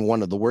ends up being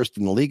one of the worst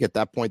in the league. At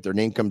that point, their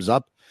name comes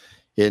up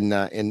in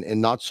not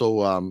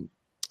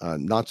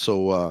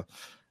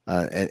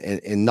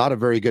a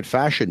very good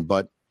fashion.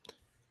 But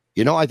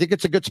I think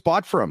it's a good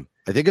spot for him.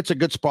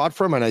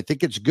 And I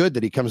think it's good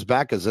that he comes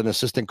back as an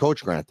assistant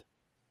coach, Grant.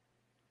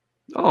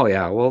 Oh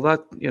yeah, well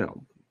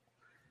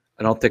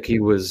I don't think he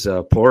was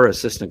a poor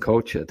assistant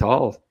coach at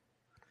all.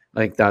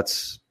 I think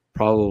that's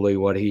probably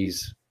what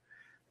he's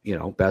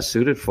best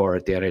suited for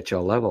at the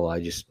NHL level.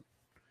 I just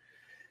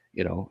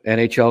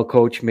NHL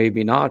coach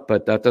maybe not,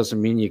 but that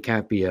doesn't mean you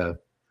can't be a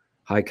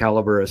high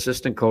caliber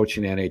assistant coach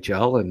in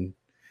NHL. And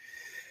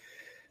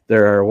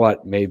there are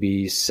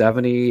maybe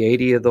 70,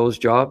 80 of those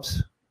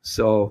jobs.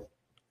 So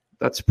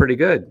that's pretty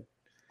good.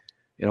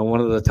 One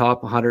of the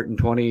top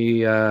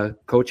 120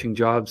 coaching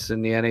jobs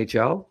in the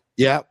NHL.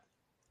 Yeah.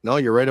 No,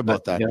 you're right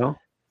about that.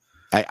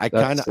 I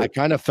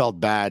kind of felt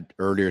bad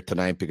earlier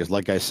tonight because,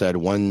 like I said,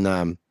 when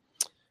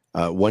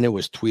it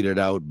was tweeted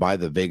out by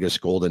the Vegas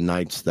Golden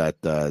Knights that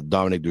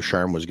Dominic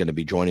Ducharme was going to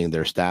be joining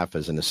their staff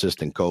as an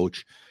assistant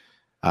coach,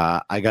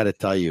 I got to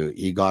tell you,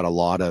 he got a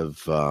lot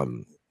of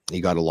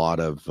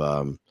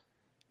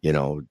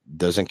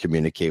doesn't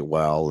communicate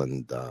well,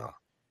 and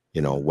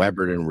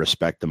Weber didn't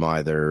respect him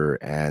either,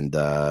 and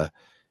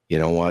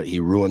he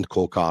ruined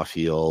Cole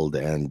Caulfield,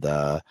 and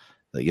the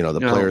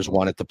players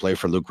wanted to play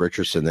for Luke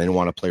Richardson, they didn't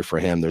want to play for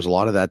him. There's a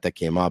lot of that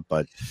came up,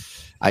 but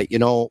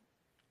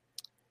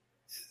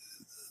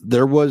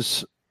there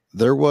was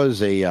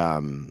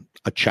a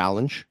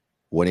challenge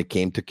when it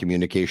came to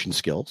communication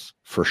skills,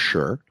 for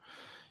sure.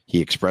 He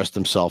expressed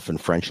himself in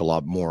French a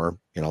lot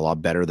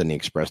better than he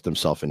expressed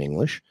himself in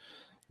English.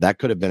 That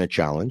could have been a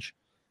challenge.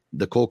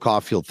 The Cole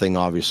Caulfield thing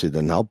obviously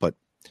didn't help, but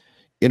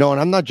and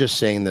I'm not just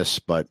saying this,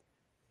 but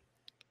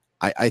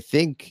I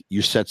think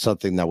you said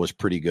something that was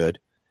pretty good,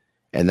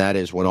 and that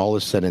is, when all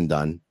is said and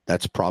done,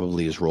 that's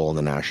probably his role in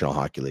the National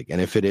Hockey League.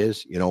 And if it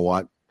is, you know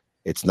what?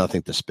 It's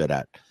nothing to spit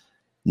at.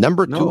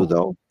 Number two,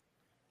 though,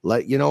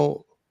 let's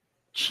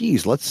be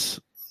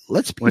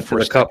for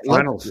the Cup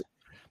Finals.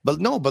 But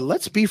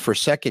let's be for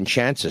second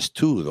chances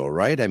too, though,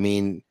 right? I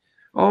mean,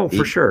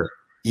 for sure.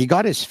 He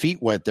got his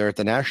feet wet there at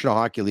the National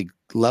Hockey League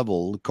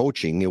level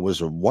coaching. It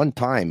was one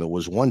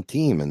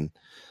team, and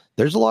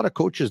there's a lot of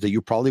coaches that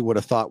you probably would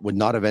have thought would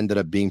not have ended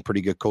up being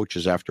pretty good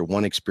coaches after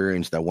one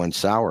experience that went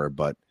sour.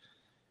 But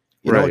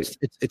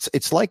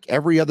it's like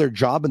every other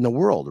job in the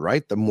world,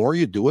 right? The more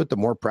you do it, the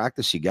more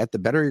practice you get, the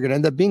better you're going to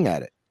end up being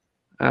at it.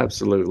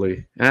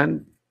 absolutely.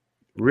 And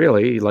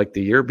really, like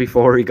the year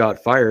before he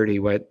got fired,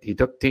 he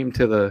took team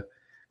to the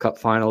Cup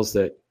finals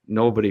that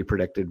nobody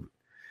predicted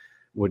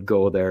would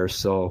go there.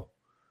 So,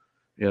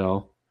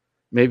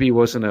 maybe he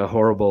wasn't a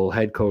horrible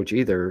head coach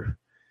either.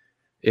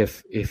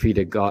 If he'd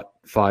have got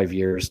 5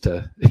 years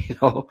to,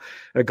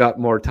 or got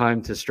more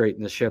time to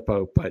straighten the ship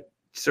out. But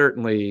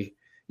certainly,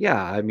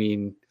 yeah, I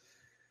mean,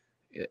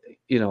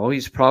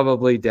 he's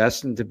probably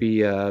destined to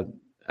be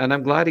and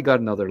I'm glad he got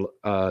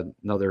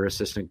another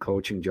assistant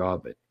coaching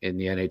job in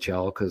the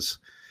NHL, because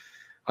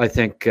I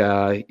think,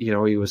 he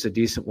was a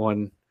decent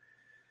one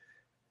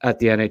at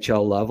the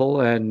NHL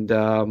level.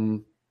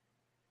 And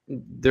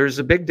there's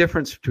a big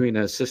difference between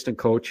an assistant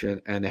coach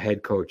and a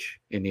head coach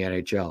in the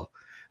NHL.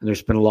 And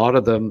there's been a lot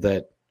of them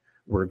that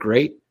were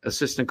great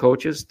assistant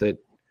coaches that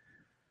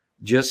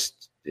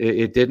just,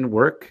 it didn't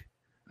work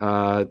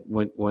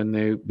when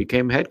they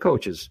became head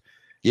coaches.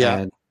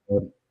 Yeah.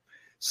 And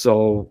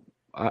so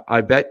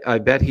I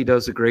bet he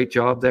does a great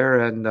job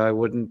there, and I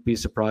wouldn't be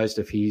surprised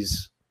if he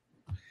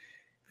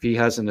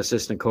has an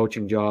assistant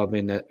coaching job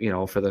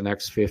for the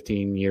next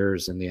 15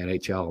 years in the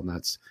NHL,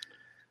 and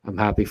I'm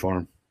happy for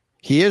him.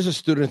 He is a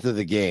student of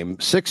the game.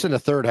 6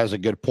 1/3 has a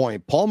good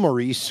point. Paul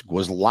Maurice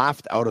was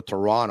laughed out of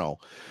Toronto.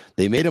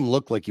 They made him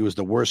look like he was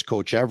the worst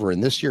coach ever.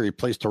 And this year he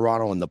plays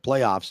Toronto in the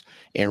playoffs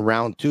in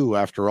round 2,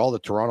 after all the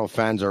Toronto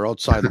fans are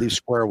outside Leaf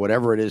Square,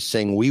 whatever it is,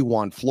 saying we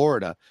want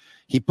Florida.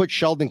 He put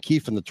Sheldon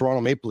Keefe and the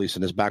Toronto Maple Leafs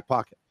in his back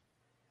pocket.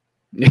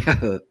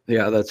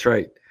 Yeah, that's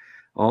right.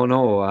 Oh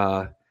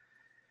no.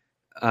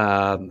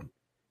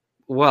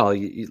 Well,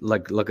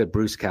 look at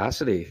Bruce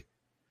Cassidy.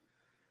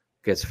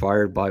 Gets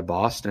fired by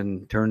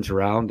Boston, turns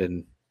around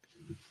and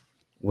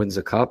wins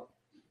a cup.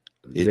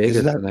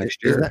 Vegas the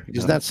next year.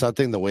 Isn't that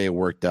something, the way it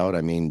worked out?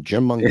 I mean,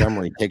 Jim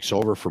Montgomery takes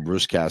over for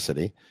Bruce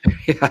Cassidy.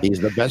 Yeah.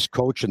 He's the best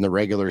coach in the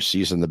regular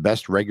season, the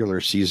best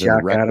regular season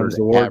record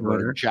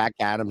ever. Jack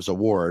Adams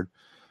Award.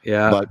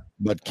 Yeah.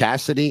 But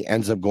Cassidy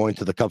ends up going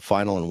to the cup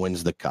final and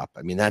wins the cup.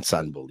 I mean, that's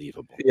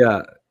unbelievable.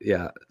 Yeah.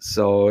 Yeah.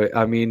 So,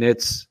 I mean,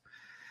 it's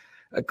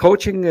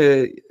coaching,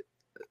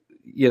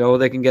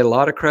 they can get a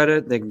lot of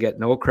credit, they can get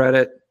no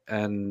credit.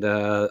 And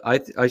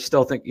I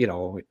still think,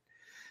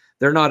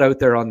 they're not out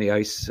there on the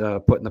ice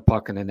putting the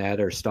puck in the net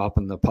or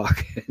stopping the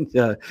puck.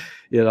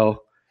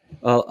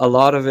 A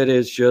lot of it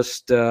is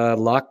just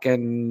luck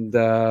and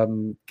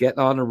getting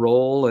on a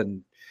roll.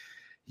 And,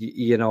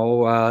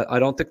 I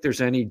don't think there's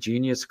any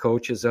genius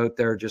coaches out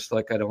there, just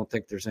like I don't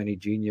think there's any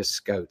genius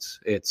scouts.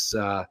 It's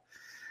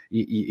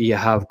you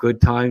have good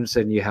times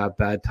and you have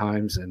bad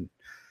times. And,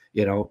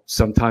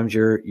 sometimes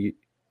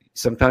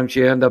sometimes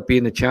you end up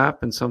being the champ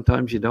and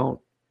sometimes you don't.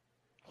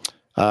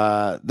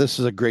 This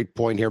is a great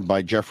point here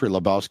by Jeffrey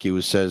Lebowski,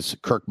 who says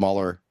Kirk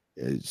Muller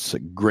is a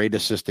great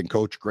assistant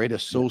coach, great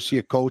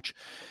associate coach,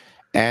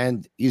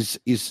 and he's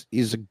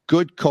a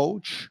good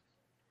coach,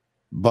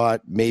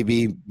 but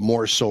maybe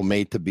more so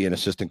made to be an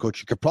assistant coach.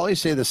 You could probably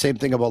say the same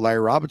thing about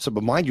Larry Robinson,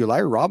 but mind you,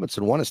 Larry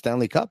Robinson won a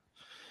Stanley Cup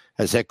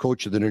as head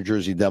coach of the New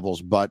Jersey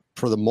Devils. But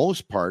for the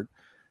most part,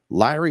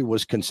 Larry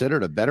was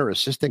considered a better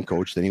assistant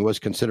coach than he was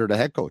considered a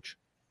head coach.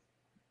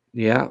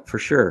 Yeah, for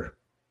sure.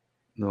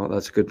 No,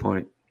 that's a good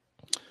point.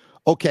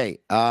 Okay.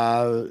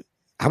 How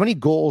many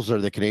goals are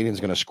the Canadians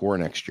going to score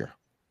next year?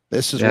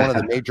 This is one of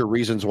the major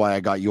reasons why I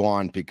got you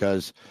on,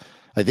 because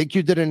I think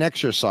you did an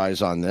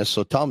exercise on this.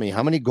 So tell me,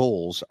 how many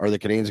goals are the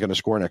Canadians going to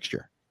score next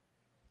year?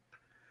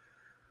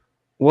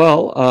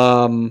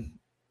 Well,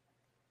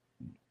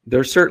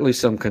 there's certainly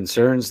some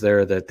concerns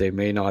there that they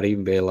may not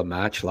even be able to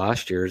match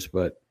last year's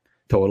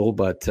total,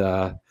 but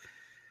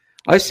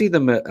I see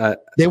them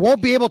they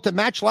won't be able to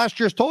match last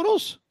year's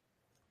totals?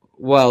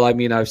 Well, I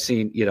mean, I've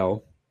seen,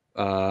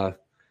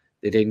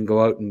 they didn't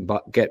go out and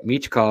get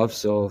Michkov,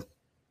 so,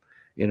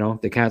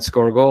 they can't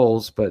score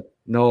goals. But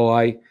no,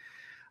 I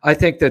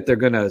think that they're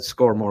going to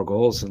score more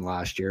goals than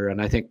last year.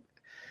 And I think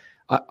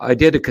I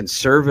did a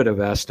conservative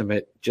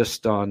estimate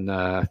just on,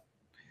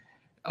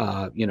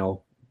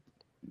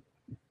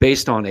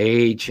 based on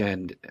age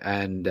and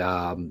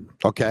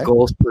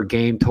goals per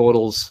game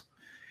totals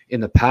in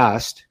the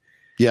past.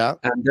 Yeah.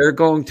 And they're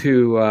going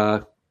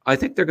to, I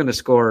think they're going to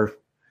score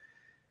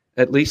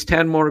at least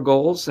 10 more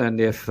goals. And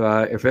if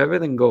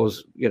everything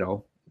goes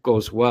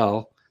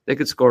well, they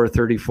could score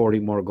 30, 40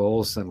 more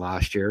goals than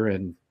last year.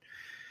 And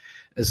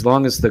as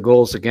long as the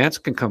goals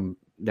against can come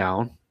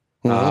down,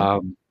 I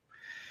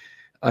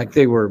think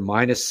they were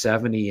minus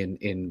 70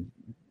 in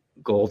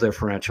goal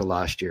differential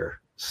last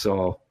year.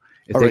 So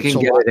if they can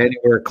get it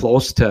anywhere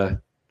close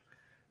to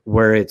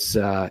where it's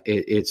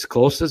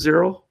close to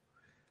zero,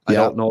 I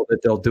don't know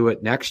that they'll do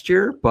it next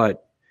year,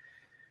 but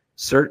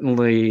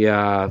certainly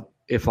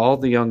if all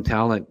the young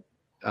talent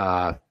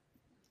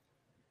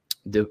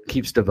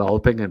keeps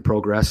developing and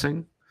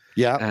progressing,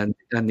 and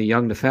the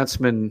young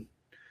defensemen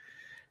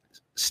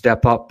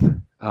step up,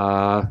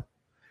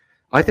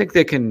 I think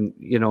they can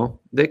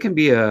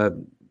be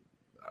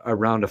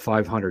around a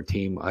 500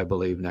 team, I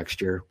believe,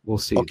 next year. We'll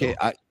see. Okay,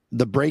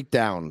 the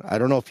breakdown, I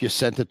don't know if you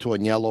sent it to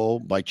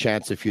Agnello by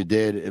chance. If you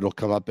did, it'll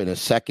come up in a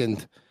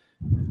second.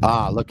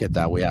 Look at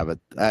that. We have it.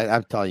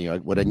 I'm telling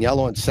you, with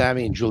Agnello and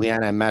Sammy and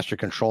Juliana and Master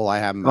Control,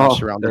 I'm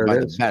surrounded by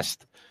the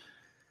best.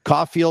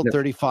 Caulfield,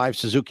 35,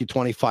 Suzuki,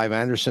 25,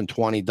 Anderson,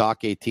 20,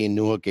 Doc, 18,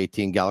 Newhook,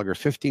 18, Gallagher,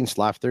 15,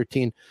 Slav,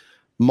 13,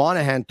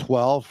 Monahan,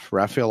 12,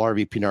 Rafael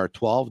RV Pinar,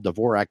 12,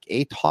 Dvorak,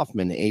 8,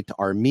 Hoffman, 8,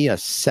 Armia,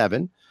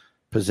 7,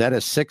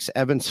 Pizzetta, 6,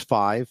 Evans,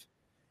 5,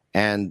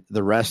 and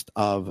the rest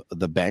of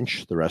the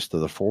bench, the rest of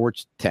the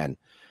forwards, 10.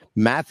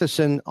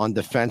 Matheson on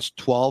defense,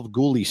 12,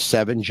 Gooley,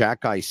 7,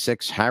 Jacky,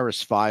 6,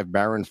 Harris, 5,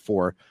 Barron,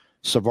 4,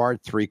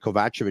 Savard, 3,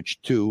 Kovacevic,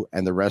 2,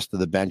 and the rest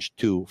of the bench,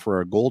 2, for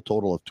a goal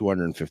total of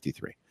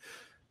 253.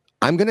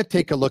 I'm going to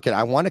take a look at,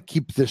 I want to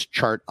keep this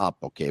chart up,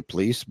 okay?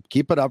 Please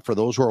keep it up for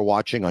those who are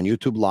watching on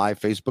YouTube Live,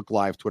 Facebook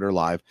Live, Twitter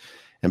Live.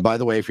 And by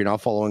the way, if you're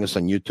not following us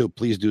on YouTube,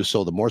 please do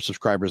so. The more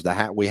subscribers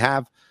that we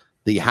have,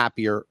 the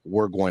happier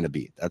we're going to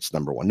be. That's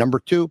number one. Number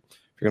two,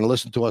 if you're going to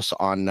listen to us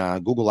on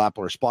Google,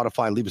 Apple, or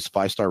Spotify, leave us a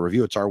 5-star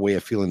review. It's our way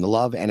of feeling the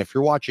love. And if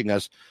you're watching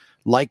us,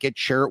 like it,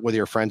 share it with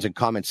your friends, and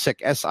comment sick,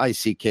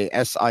 S-I-C-K,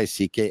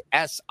 S-I-C-K,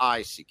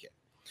 S-I-C-K.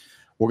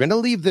 We're going to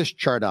leave this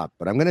chart up,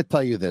 but I'm going to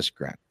tell you this,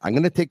 Grant. I'm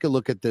going to take a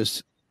look at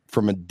this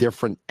from a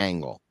different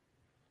angle.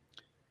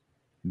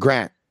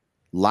 Grant,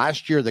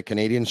 last year the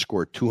Canadiens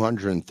scored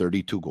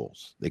 232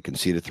 goals. They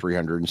conceded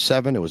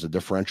 307. It was a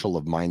differential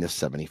of minus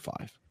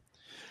 75.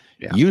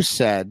 Yeah. You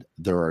said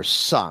there are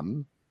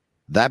some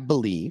that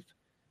believe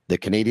the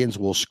Canadiens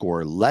will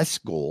score less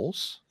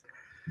goals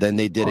than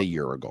they did a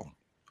year ago.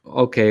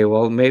 Okay,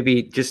 well,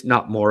 maybe just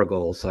not more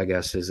goals, I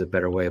guess, is a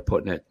better way of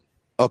putting it.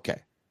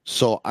 Okay.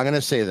 So I'm going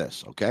to say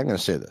this, okay? I'm going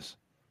to say this.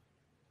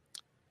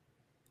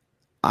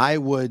 I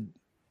would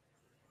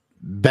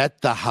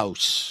bet the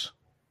house,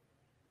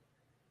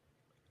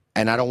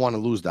 and I don't want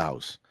to lose the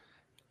house.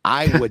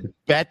 I would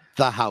bet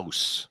the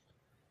house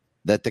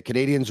that the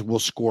Canadiens will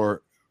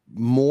score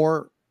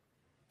more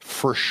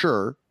for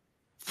sure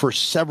for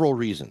several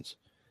reasons.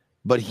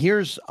 But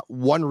here's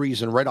one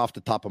reason right off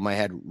the top of my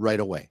head right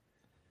away.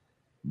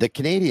 The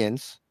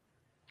Canadiens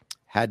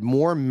had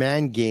more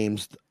man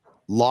games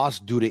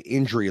lost due to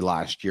injury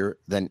last year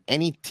than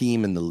any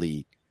team in the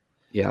league.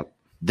 Yeah.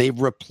 They've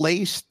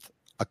replaced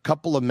a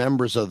couple of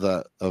members of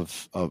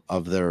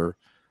their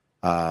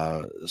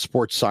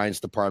sports science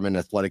department,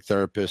 athletic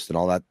therapist, and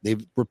all that.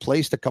 They've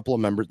replaced a couple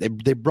of members.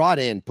 They brought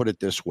in, put it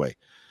this way,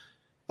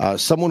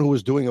 someone who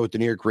was doing it with the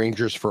New York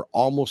Rangers for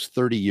almost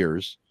 30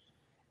 years.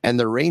 And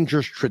the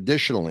Rangers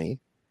traditionally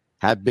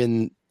have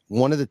been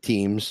one of the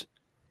teams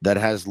that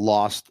has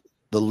lost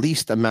the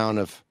least amount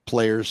of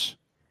players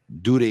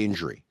due to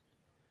injury.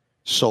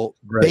 So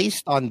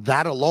based on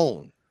that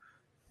alone,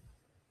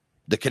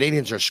 the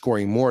Canadiens are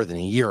scoring more than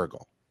a year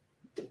ago.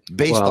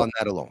 Based on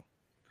that alone.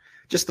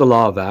 Just the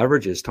law of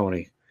averages,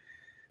 Tony.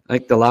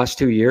 Like the last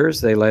 2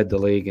 years, they led the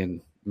league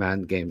in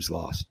man games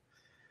lost.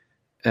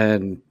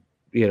 And,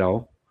 you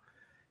know,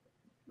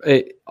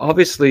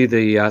 obviously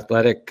the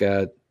athletic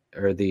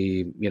or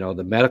the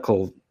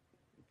medical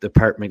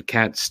department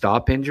can't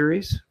stop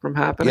injuries from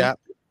happening.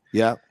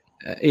 Yeah.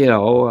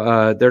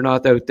 They're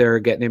not out there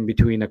getting in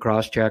between a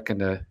cross check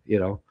and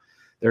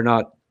they're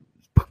not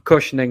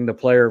cushioning the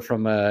player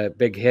from a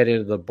big hit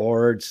into the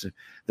boards.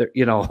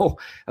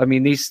 I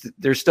mean,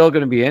 there's still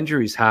going to be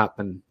injuries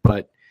happen,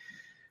 but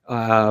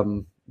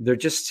there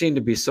just seem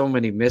to be so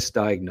many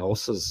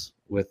misdiagnoses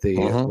with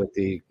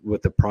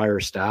the prior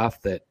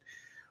staff that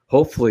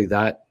hopefully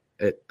that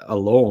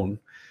alone,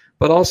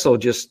 but also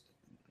just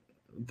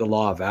the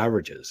law of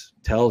averages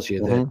tells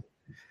you that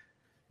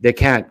it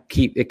can't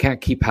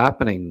keep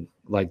happening,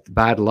 like the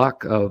bad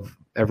luck of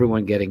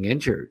everyone getting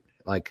injured.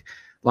 Like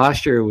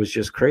last year was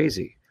just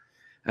crazy.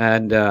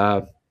 And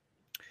a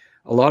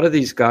lot of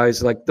these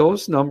guys, like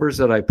those numbers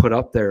that I put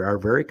up there are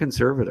very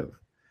conservative.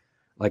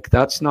 Like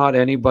that's not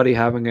anybody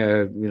having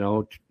a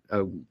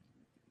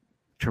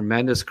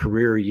tremendous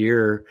career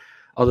year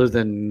other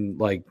than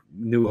like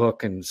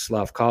Newhook and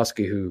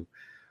Slavkovsky, who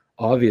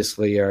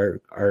obviously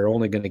are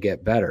only going to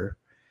get better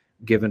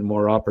given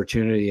more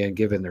opportunity and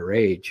given their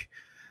age.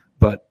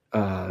 But,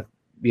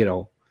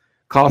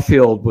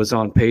 Caulfield was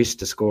on pace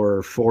to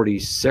score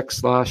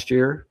 46 last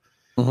year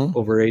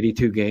over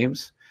 82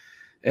 games.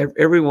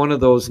 Every one of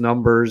those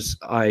numbers,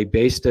 I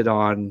based it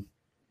on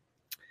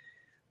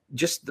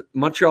just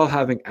Montreal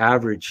having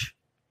average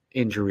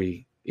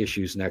injury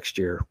issues next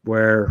year,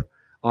 where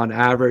on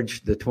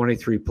average, the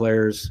 23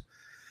 players,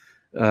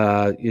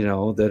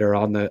 that are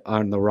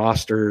on the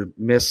roster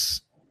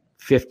miss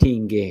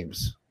 15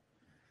 games.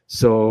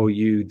 So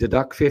you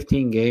deduct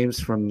 15 games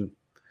from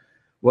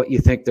what you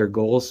think their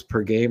goals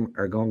per game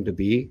are going to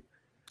be.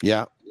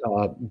 Yeah.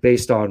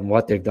 Based on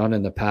what they've done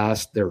in the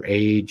past, their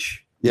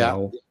age,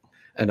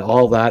 and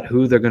all that,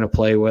 who they're going to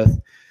play with.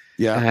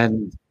 Yeah.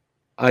 And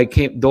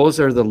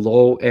those are the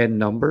low end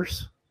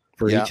numbers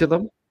for each of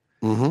them.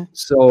 Mm-hmm.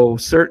 So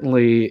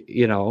certainly,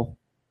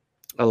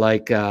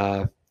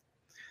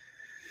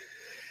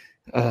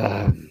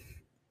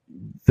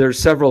 there's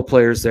several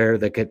players there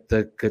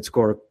that could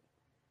score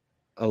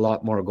a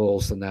lot more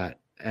goals than that.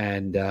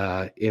 And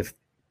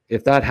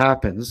if that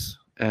happens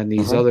and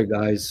these other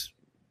guys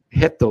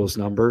hit those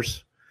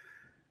numbers,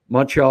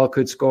 Montreal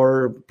could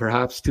score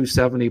perhaps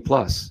 270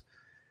 plus.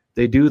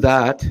 They do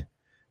that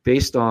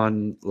based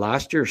on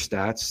last year's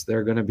stats.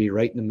 They're going to be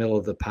right in the middle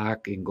of the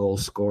pack in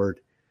goals scored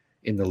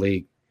in the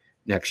league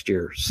next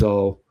year.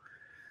 So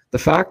the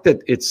fact that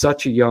it's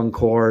such a young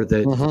core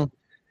that,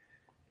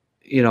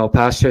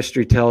 past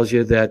history tells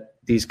you that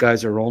these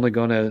guys are only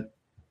going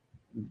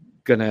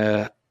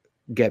to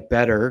get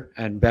better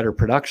and better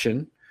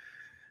production,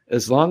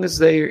 as long as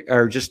they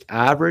are just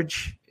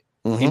average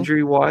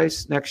injury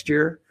wise next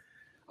year,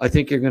 I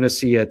think you're going to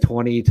see a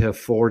 20 to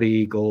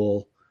 40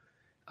 goal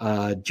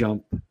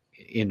jump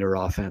in their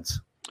offense.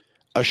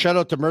 A shout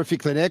out to Murphy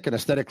Clinic, an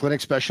aesthetic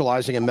clinic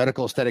specializing in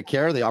medical aesthetic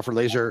care. They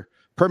offer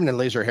permanent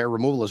laser hair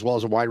removal, as well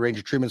as a wide range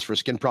of treatments for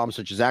skin problems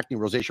such as acne,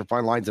 rosacea,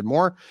 fine lines, and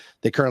more.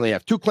 They currently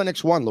have 2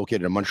 clinics, one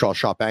located in Montreal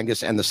Shop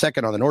Angus, and the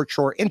second on the North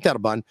Shore in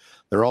Terrebonne.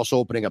 They're also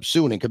opening up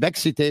soon. In Quebec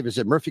City,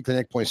 visit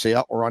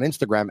murphyclinic.ca or on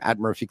Instagram at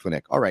Murphy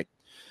Clinic. All right.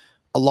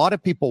 A lot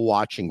of people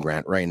watching,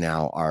 Grant, right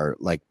now are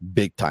like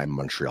big-time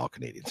Montreal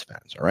Canadiens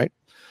fans, all right?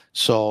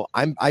 So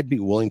I'd be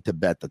willing to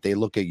bet that they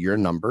look at your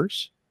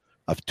numbers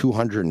of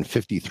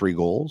 253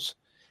 goals,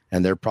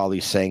 and they're probably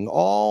saying,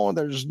 oh,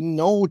 there's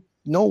no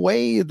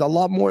way, a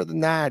lot more than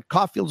that.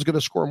 Caulfield's going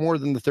to score more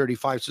than the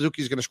 35.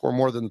 Suzuki's going to score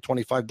more than the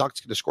 25. Duck's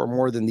going to score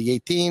more than the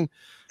 18.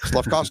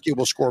 Slavkovsky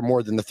will score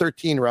more than the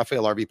 13.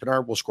 Raphael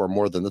Harvey-Pinard will score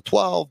more than the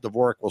 12.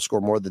 Dvorak will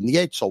score more than the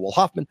 8. So will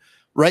Hoffman,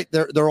 right?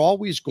 They're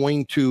always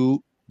going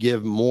to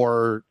give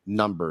more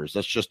numbers.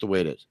 That's just the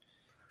way it is.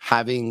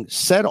 Having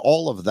said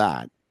all of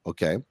that,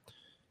 okay,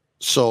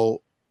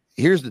 so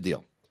here's the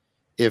deal.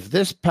 If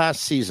this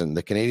past season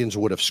the Canadiens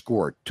would have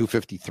scored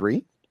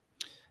 253,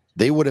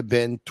 they would have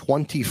been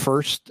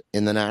 21st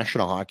in the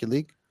National Hockey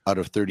League out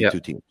of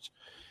 32 teams.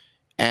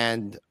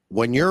 And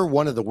when you're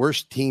one of the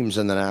worst teams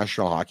in the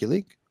National Hockey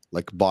League,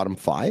 like bottom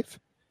 5,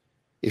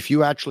 if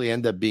you actually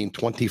end up being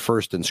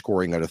 21st in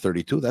scoring out of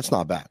 32, that's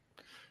not bad.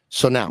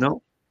 So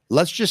now,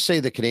 let's just say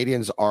the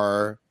Canadiens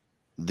are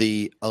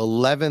the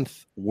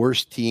 11th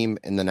worst team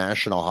in the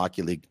National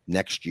Hockey League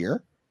next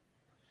year.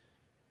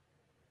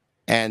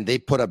 And they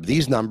put up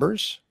these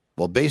numbers.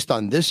 Well, based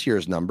on this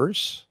year's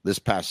numbers, this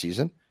past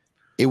season,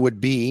 it would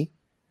be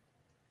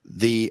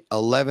the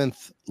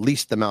 11th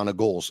least amount of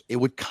goals. It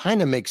would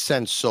kind of make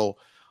sense. So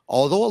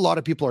although a lot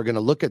of people are going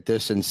to look at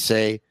this and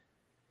say,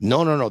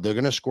 no, they're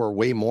going to score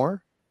way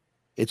more,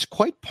 it's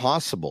quite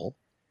possible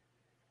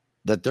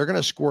that they're going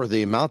to score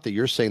the amount that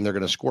you're saying they're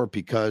going to score,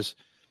 because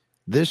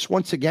this,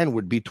 once again,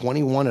 would be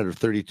 21 out of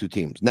 32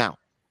 teams. Now,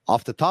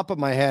 off the top of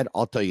my head,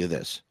 I'll tell you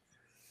this.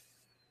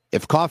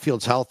 If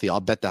Caulfield's healthy,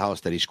 I'll bet the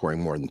house that he's scoring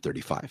more than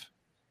 35.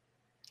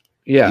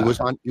 Yeah.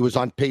 He was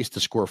on pace to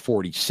score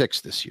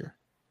 46 this year.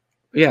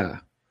 Yeah.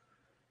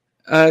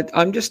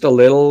 I'm just a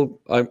little,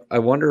 I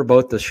wonder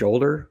about the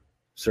shoulder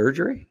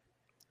surgery.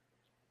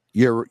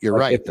 You're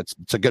right. That's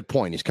a good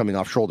point. He's coming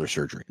off shoulder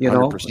surgery.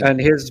 100%. And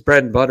his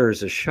bread and butter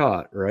is a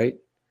shot, right?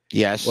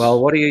 Yes.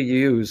 Well, what do you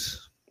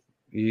use?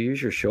 You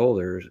use your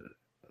shoulders,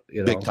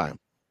 Big time.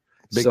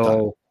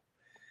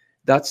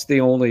 That's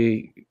the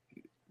only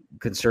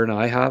concern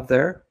I have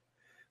there.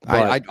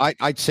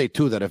 I'd say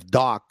too that if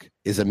Doc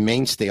is a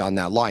mainstay on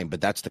that line,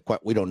 but that's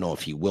we don't know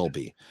if he will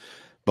be.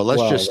 But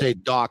let's just say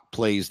Doc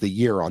plays the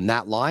year on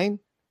that line,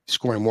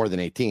 scoring more than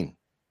 18.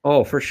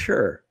 Oh, for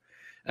sure.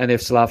 And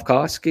if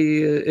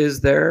Slavkovsky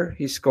is there,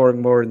 he's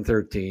scoring more than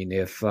 13.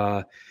 If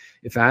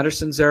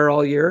Anderson's there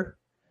all year,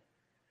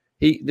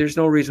 there's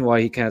no reason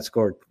why he can't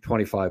score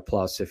 25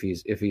 plus if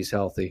he's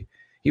healthy.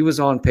 He was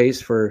on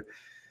pace for,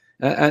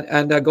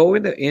 and I go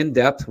into in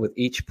depth with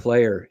each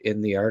player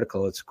in the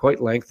article. It's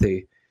quite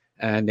lengthy,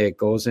 and it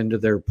goes into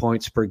their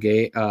points per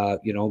game,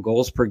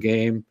 goals per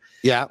game.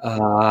 Yeah.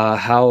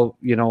 How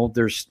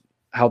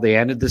they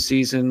ended the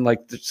season.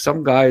 Like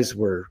some guys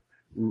were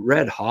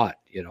red hot,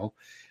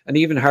 and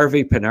even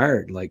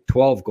Harvey-Pinard, like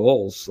 12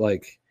 goals.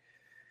 Like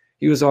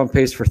he was on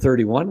pace for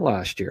 31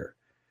 last year.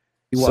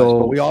 He was,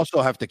 but we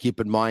also have to keep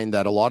in mind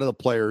that a lot of the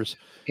players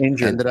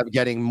ended up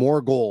getting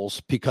more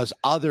goals because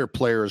other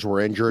players were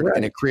injured,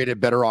 and it created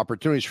better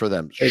opportunities for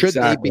them. Should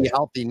they be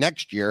healthy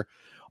next year,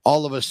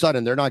 all of a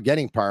sudden they're not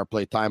getting power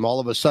play time. All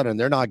of a sudden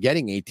they're not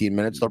getting 18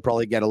 minutes. They'll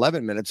probably get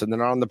 11 minutes, and they're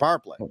not on the power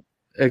play.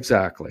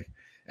 Exactly.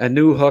 And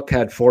Newhook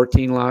had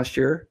 14 last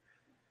year,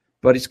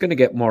 but he's going to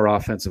get more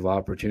offensive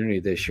opportunity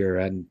this year,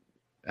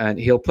 and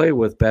he'll play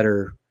with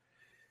better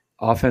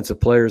offensive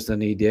players than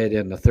he did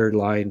in the third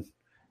line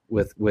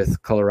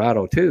with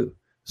Colorado too.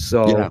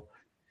 So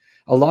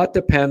a lot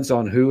depends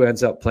on who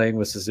ends up playing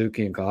with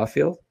Suzuki and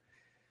Caulfield.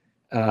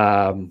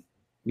 And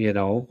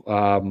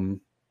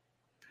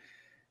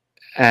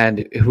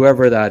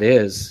whoever that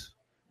is,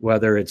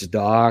 whether it's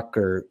Doc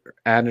or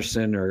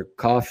Anderson or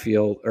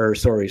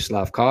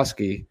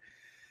Slavkovsky,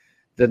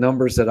 the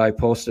numbers that I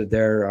posted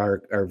there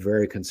are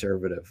very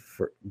conservative,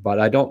 but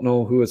I don't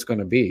know who it's going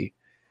to be.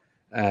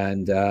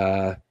 And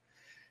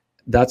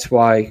that's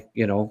why,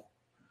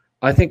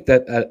 I think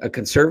that a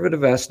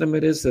conservative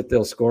estimate is that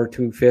they'll score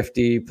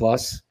 250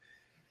 plus.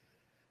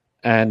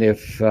 And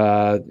if,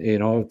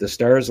 the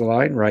stars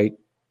align right,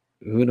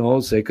 who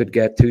knows? They could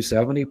get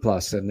 270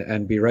 plus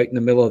and be right in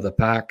the middle of the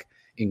pack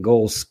in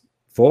goals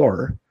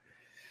for.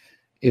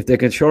 If they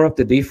can shore up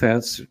the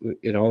defense,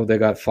 they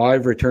got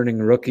 5 returning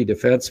rookie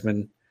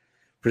defensemen.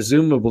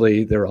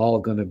 Presumably, they're all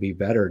going to be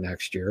better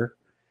next year.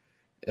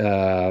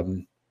 If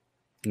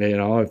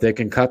they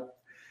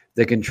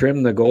can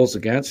trim the goals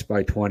against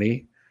by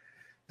 20,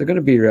 they're going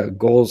to be a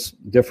goals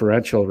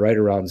differential right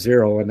around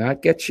 0, and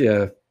that gets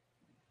you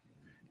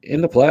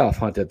in the playoff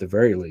hunt at the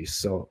very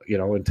least. So,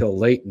 until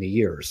late in the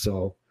year.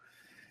 So,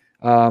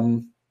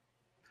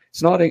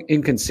 it's not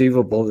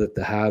inconceivable that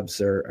the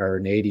Habs are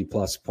an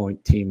 80-plus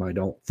point team, I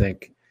don't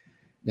think,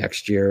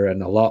 next year.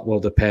 And a lot will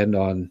depend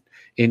on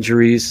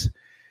injuries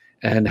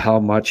and how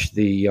much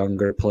the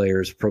younger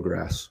players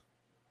progress.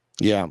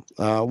 Yeah.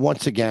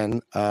 Once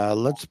again,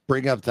 let's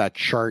bring up that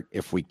chart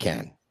if we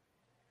can.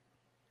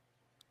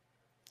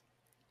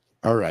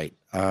 All right.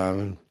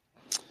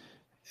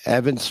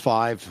 Evans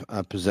 5,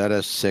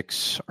 Pizzetta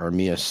 6,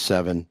 Armia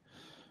 7,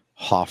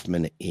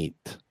 Hoffman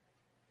 8.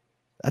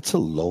 That's a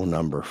low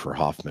number for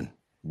Hoffman.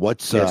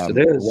 Yes, it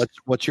is.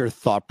 What's your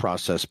thought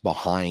process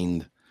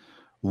behind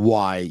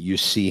why you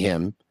see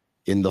him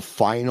in the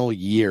final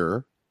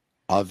year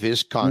of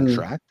his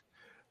contract,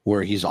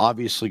 where he's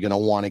obviously going to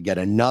want to get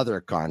another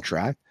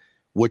contract,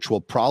 which will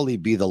probably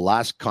be the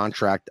last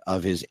contract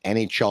of his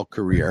NHL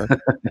career,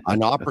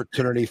 an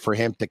opportunity for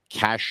him to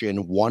cash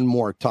in one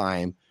more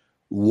time?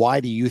 Why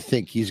do you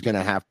think he's going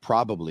to have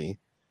probably,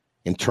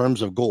 in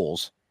terms of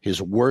goals,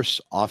 his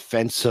worst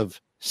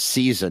offensive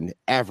season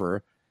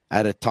ever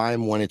at a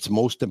time when it's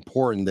most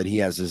important that he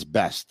has his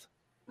best?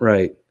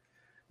 Right.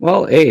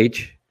 Well,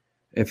 age.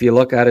 If you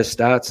look at his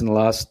stats in the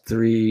last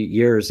 3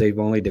 years, they've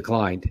only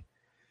declined.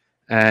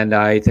 And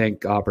I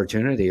think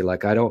opportunity,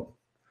 I don't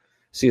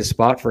see a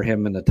spot for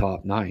him in the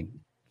top 9.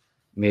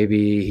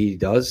 Maybe he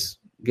does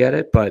get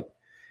it, but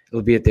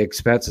it'll be at the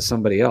expense of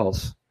somebody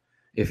else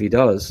if he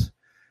does.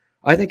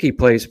 I think he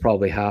plays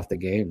probably half the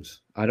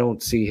games. I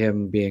don't see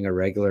him being a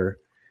regular.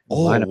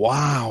 Oh, lineup.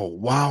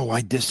 Wow.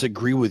 I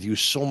disagree with you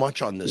so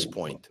much on this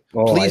point.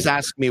 Please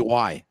ask me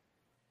why.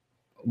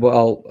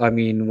 Well, I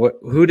mean,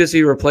 who does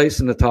he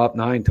replace in the top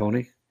 9,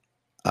 Tony?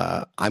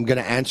 I'm going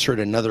to answer it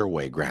another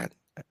way, Grant.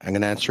 I'm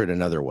going to answer it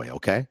another way,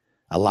 okay?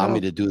 Allow me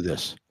to do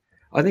this.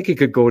 I think he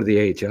could go to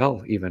the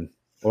AHL even,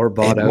 or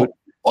bought out.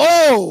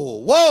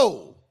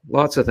 Whoa!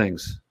 Lots of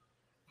things.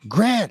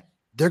 Grant,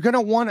 they're going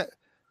to want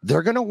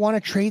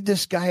to trade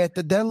this guy at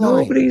the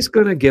deadline. Nobody's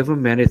going to give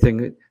him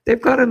anything.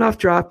 They've got enough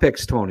draft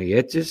picks, Tony.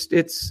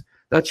 It's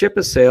that ship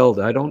has sailed.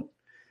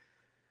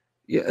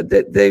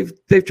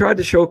 They've tried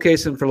to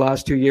showcase him for the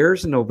last 2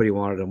 years and nobody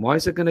wanted him. Why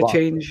is it going to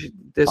change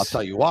this? I'll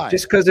tell you why.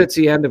 Just because it's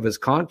the end of his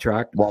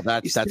contract. Well,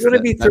 he's going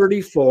to be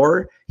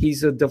 34.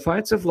 He's a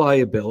defensive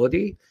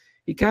liability.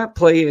 He can't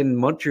play in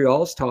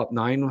Montreal's top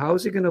 9. How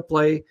is he going to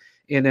play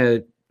in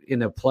a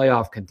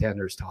playoff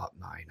contender's top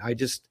 9?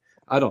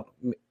 I don't.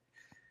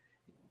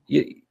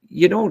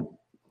 You don't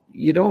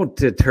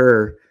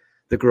deter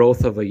the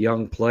growth of a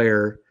young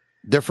player.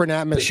 Different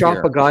atmosphere.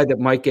 Shop a guy that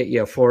might get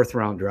you a 4th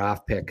round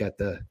draft pick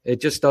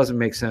it just doesn't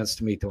make sense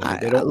to me, Tony.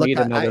 They don't need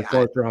another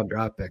 4th round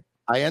draft pick.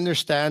 I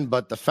understand,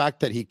 but the fact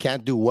that he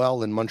can't do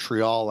well in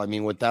Montreal, I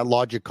mean, with that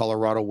logic,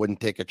 Colorado wouldn't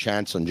take a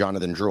chance on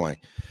Jonathan Drouin.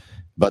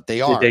 But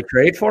they are. Did they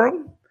trade for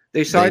him?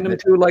 They signed him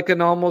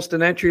to almost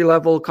an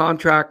entry-level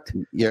contract.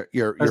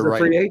 You're as a right.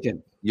 Free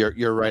agent.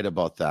 You're right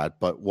about that.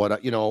 But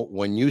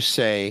when you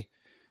say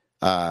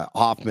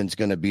Hoffman's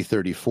going to be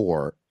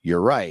 34,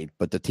 you're right.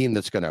 But the team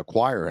that's going to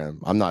acquire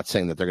him, I'm not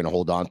saying that they're going to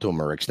hold on to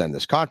him or extend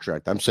this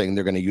contract. I'm saying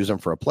they're going to use him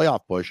for a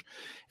playoff push.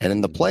 And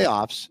in the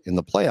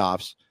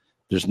playoffs,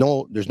 there's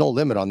no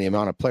limit on the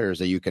amount of players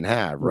that you can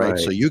have, right?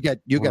 So you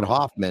get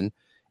Hoffman,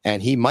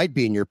 and he might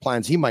be in your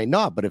plans. He might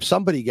not. But if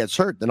somebody gets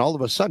hurt, then all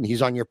of a sudden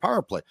he's on your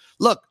power play.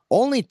 Look,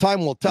 only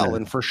time will tell. Yeah.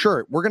 And for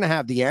sure, we're going to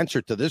have the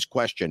answer to this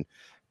question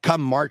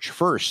come March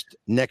 1st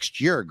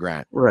next year,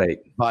 Grant. Right.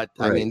 But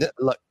I mean,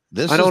 look,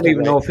 I don't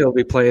even know if he'll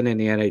be playing in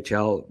the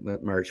NHL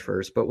at March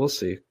 1st, but we'll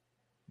see.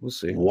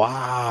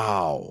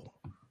 Wow.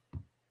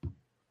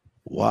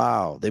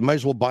 They might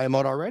as well buy him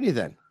out already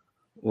then.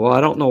 Well, I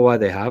don't know why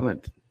they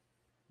haven't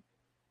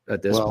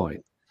at this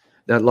point.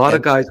 A lot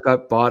of guys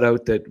got bought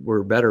out that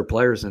were better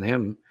players than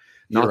him,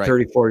 not right.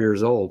 34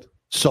 years old.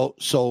 So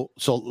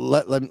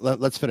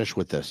let's finish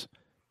with this.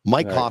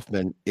 Mike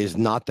Hoffman is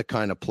not the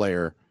kind of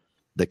player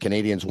the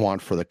Canadians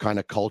want for the kind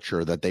of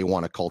culture that they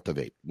want to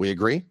cultivate. We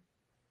agree?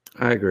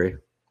 I agree.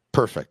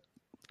 Perfect.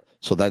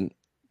 So then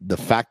the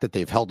fact that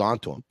they've held on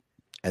to him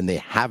and they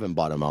haven't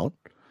bought him out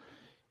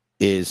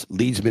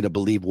leads me to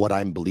believe what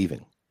I'm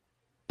believing,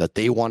 that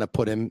they want to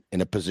put him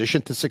in a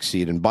position to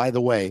succeed. And by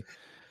the way,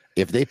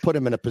 if they put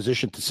him in a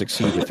position to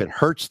succeed, if it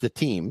hurts the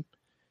team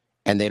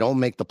and they don't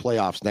make the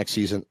playoffs next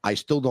season, I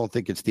still don't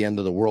think it's the end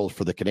of the world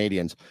for the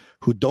Canadians,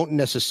 who don't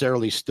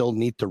necessarily still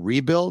need to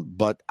rebuild,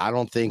 but I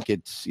don't think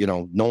it's,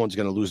 no one's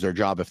going to lose their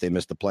job if they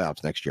miss the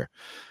playoffs next year.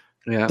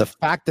 Yeah. The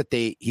fact that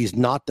he's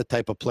not the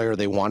type of player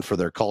they want for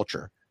their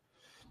culture,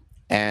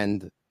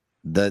 and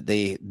that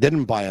they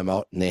didn't buy him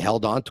out and they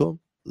held on to him,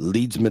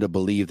 leads me to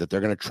believe that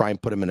they're going to try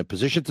and put him in a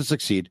position to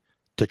succeed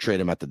to trade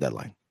him at the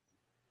deadline.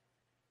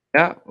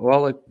 Yeah,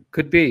 well, it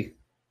could be.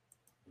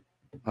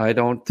 I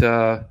don't,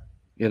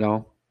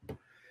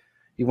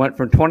 he went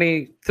from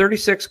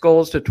 36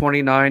 goals to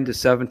 29 to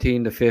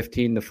 17 to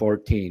 15 to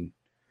 14.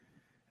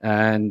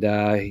 And,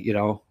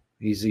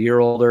 he's a year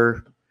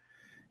older.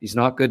 He's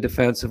not good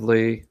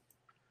defensively.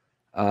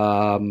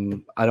 I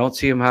don't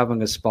see him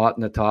having a spot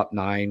in the top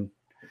 9.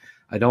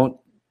 I don't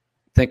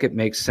think it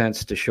makes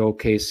sense to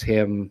showcase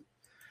him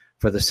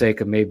for the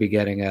sake of maybe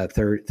getting a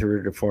third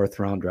or fourth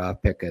round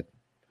draft pick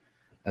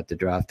at the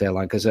draft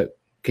deadline. Because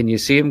can you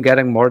see him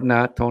getting more than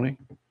that, Tony?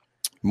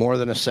 More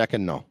than a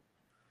second, no.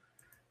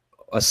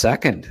 A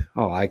second?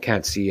 Oh, I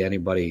can't see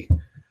anybody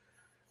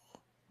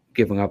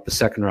giving up a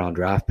second round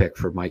draft pick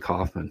for Mike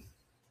Hoffman.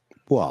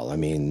 Well, I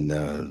mean,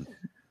 I'm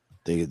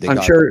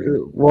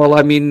sure. Well,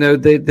 I mean,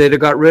 they'd have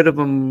got rid of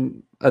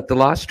him at the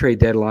last trade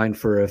deadline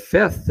for a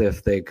fifth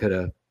if they could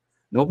have.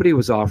 Nobody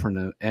was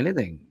offering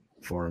anything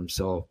for him.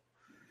 So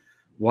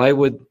why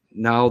would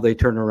now they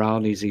turn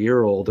around? He's a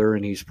year older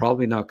and he's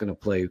probably not going to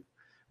play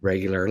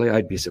regularly.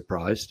 I'd be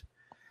surprised.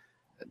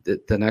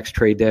 The next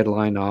trade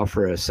deadline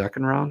offer a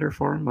second rounder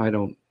for him. I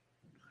don't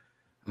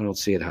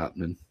see it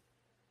happening.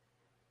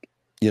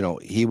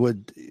 He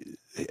would.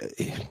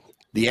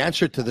 The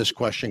answer to this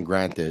question,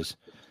 Grant, is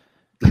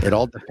it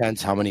all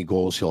depends how many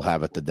goals he'll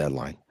have at the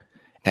deadline.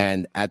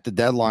 And at the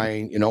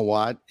deadline, you know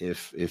what?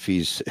 If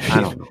he's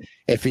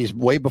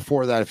way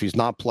before that, if he's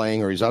not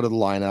playing or he's out of the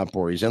lineup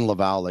or he's in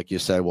Laval, like you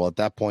said, well, at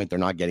that point they're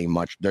not getting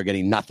much. They're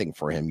getting nothing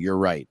for him. You're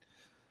right.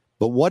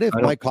 But what if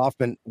Mike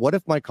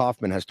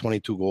Hoffman has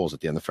 22 goals at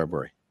the end of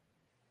February?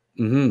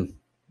 Mm-hmm.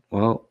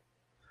 Well,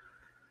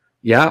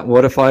 yeah.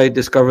 What if I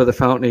discover the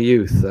fountain of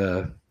youth,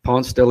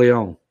 Ponce de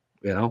Leon?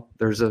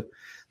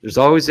 There's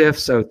always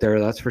ifs out there.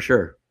 That's for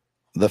sure.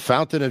 The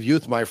fountain of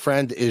youth, my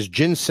friend, is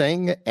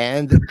ginseng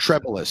and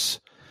Trebolis.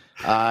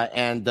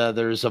 And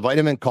there's a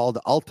vitamin called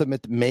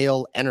Ultimate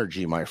Male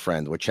Energy, my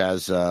friend, which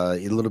has a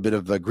little bit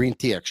of green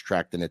tea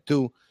extract in it,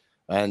 too.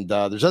 And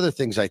there's other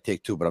things I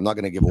take, too, but I'm not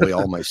going to give away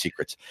all my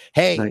secrets.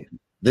 Hey,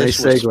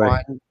 this was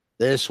fun.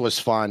 This was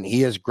fun.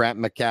 He is Grant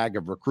McCagg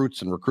of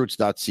Recruits and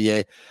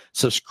recruits.ca.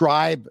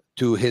 Subscribe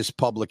to his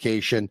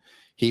publication.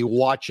 He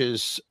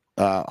watches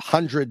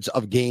hundreds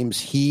of games,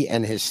 he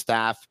and his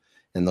staff,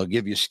 and they'll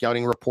give you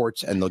scouting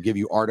reports and they'll give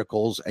you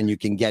articles, and you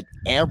can get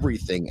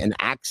everything and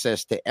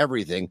access to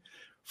everything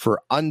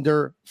for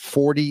under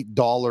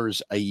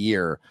 $40 a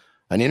year.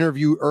 An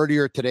interview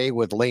earlier today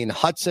with Lane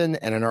Hudson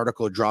and an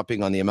article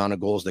dropping on the amount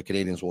of goals the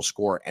Canadians will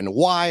score and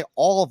why,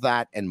 all of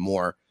that and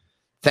more.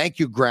 Thank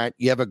you, Grant.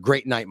 You have a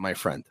great night, my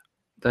friend.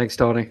 Thanks,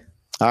 Tony.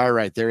 All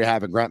right, there you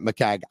have it, Grant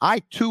McCagg. I,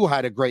 too,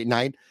 had a great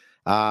night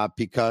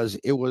because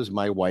it was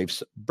my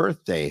wife's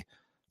birthday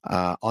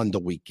on the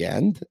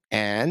weekend,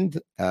 and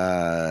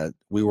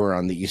we were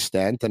on the East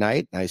End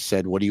tonight. I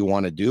said, what do you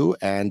want to do?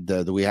 And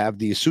do we have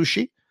the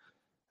sushi?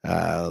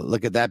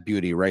 Look at that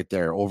beauty right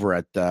there over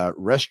at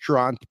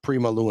Restaurant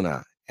Prima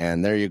Luna.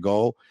 And there you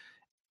go.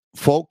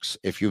 Folks,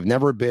 if you've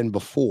never been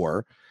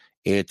before,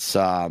 it's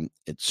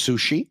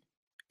sushi,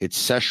 it's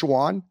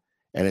Szechuan,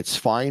 and it's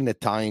fine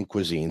Italian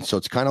cuisine. So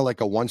it's kind of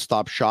like a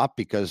one-stop shop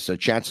because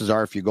chances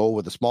are if you go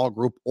with a small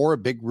group or a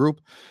big group,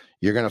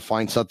 you're going to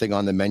find something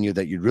on the menu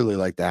that you'd really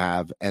like to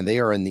have. And they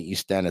are in the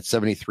East End at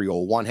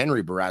 7301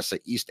 Henry Bourassa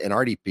East and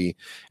RDP.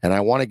 And I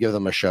want to give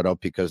them a shout out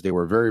because they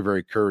were very,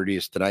 very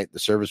courteous tonight. The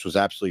service was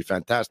absolutely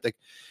fantastic.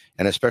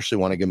 And especially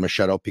want to give them a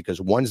shout out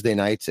because Wednesday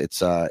nights,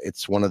 it's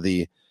one of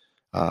the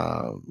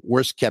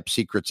worst kept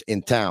secrets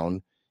in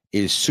town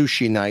is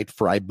sushi night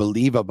for, I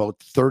believe, about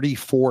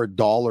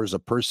 $34 a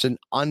person,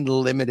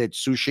 unlimited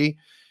sushi.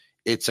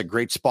 It's a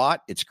great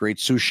spot. It's great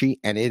sushi,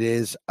 and it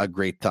is a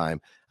great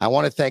time. I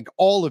want to thank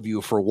all of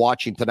you for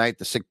watching tonight,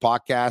 the Sick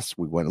Podcast.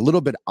 We went a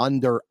little bit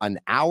under an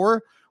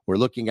hour. We're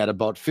looking at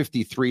about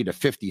 53 to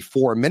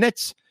 54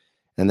 minutes.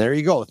 And there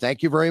you go.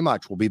 Thank you very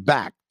much. We'll be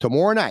back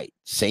tomorrow night,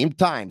 same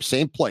time,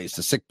 same place,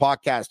 the Sick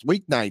Podcast,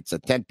 weeknights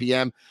at 10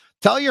 p.m.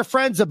 Tell your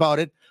friends about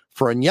it.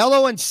 For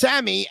Agnello and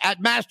Sammy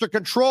at Master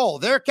Control,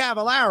 they're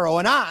Cavallaro,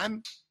 and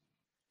I'm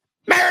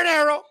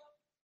Marinaro.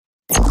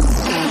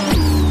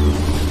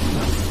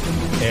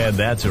 And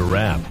that's a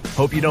wrap.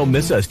 Hope you don't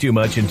miss us too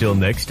much until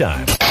next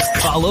time.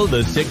 Follow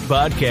the Sick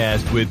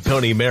Podcast with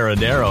Tony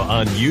Marinaro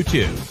on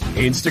YouTube,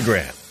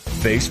 Instagram,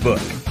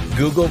 Facebook,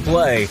 Google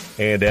Play,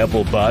 and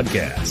Apple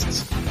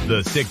Podcasts.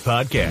 The Sick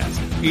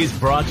Podcast is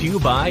brought to you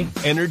by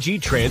Energy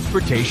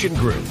Transportation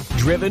Group,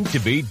 driven to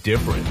be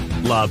different.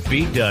 La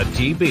Vida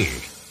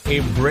TV.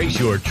 Embrace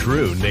your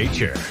true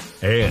nature.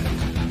 And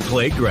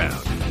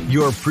Playground,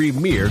 your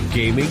premier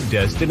gaming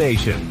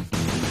destination.